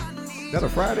Franklin. Is that a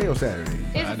Friday or Saturday?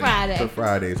 It's Friday. It's a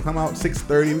Friday. Come out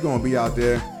 6:30. We're going to be out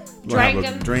there.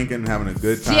 Drinking, having a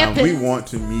good time. Jipping. We want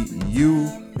to meet you.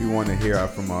 We want to hear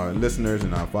from our listeners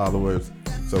and our followers.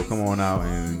 So come on out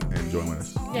and join with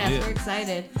us. Yes, we're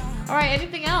excited. All right,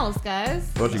 anything else, guys?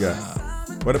 What you got?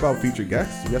 What about featured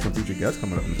guests? We got some featured guests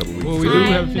coming up in a couple weeks. Well, we do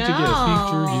have featured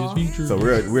guests. So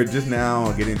we're just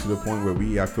now getting to the point where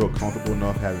I feel comfortable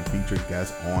enough having featured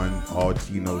guests on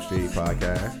Altino Shade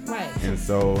Podcast. Right. And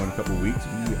so in a couple of weeks,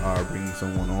 we are bringing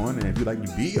someone on. And if you'd like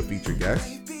to be a featured guest,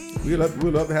 we'd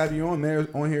love to have you on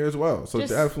here as well. So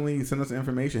definitely send us the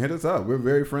information. Hit us up. We're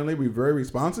very friendly. We're very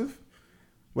responsive.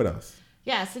 What else?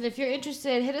 Yes, and if you're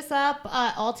interested, hit us up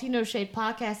at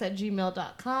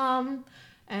altinoshadepodcast@gmail.com.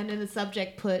 And in the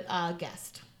subject, put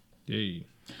guest. Yay.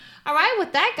 All right,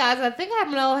 with that, guys, I think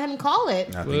I'm going to go ahead and call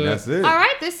it. I think that's it. All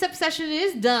right, this sip session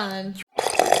is done.